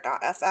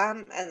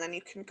anchor.fm, and then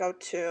you can go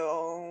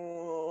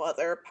to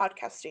other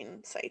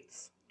podcasting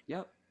sites.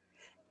 Yep.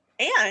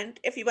 And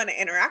if you want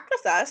to interact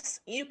with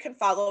us, you can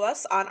follow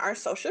us on our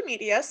social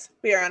medias.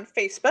 We are on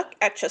Facebook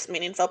at Just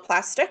Meaningful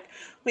Plastic.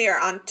 We are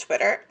on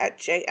Twitter at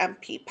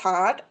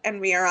JMPPod,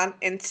 and we are on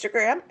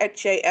Instagram at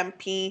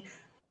JMP.pod.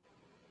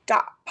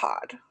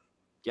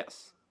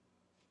 Yes.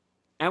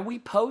 And we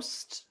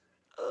post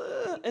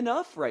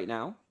enough right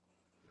now.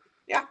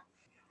 Yeah,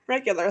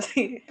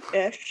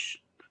 regularly-ish.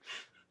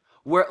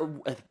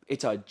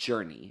 It's a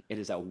journey. It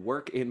is a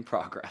work in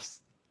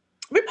progress.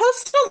 We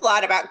post a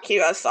lot about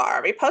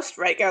QSR. We post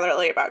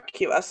regularly about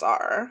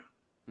QSR.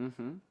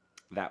 Mm-hmm.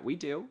 That we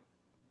do.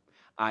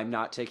 I'm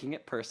not taking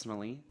it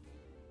personally.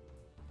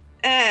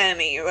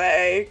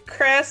 Anyway,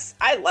 Chris,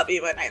 I love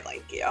you and I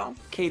like you.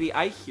 Katie,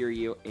 I hear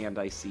you and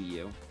I see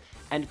you.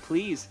 And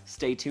please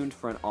stay tuned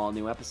for an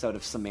all-new episode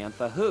of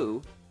Samantha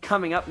Who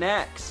coming up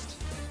next.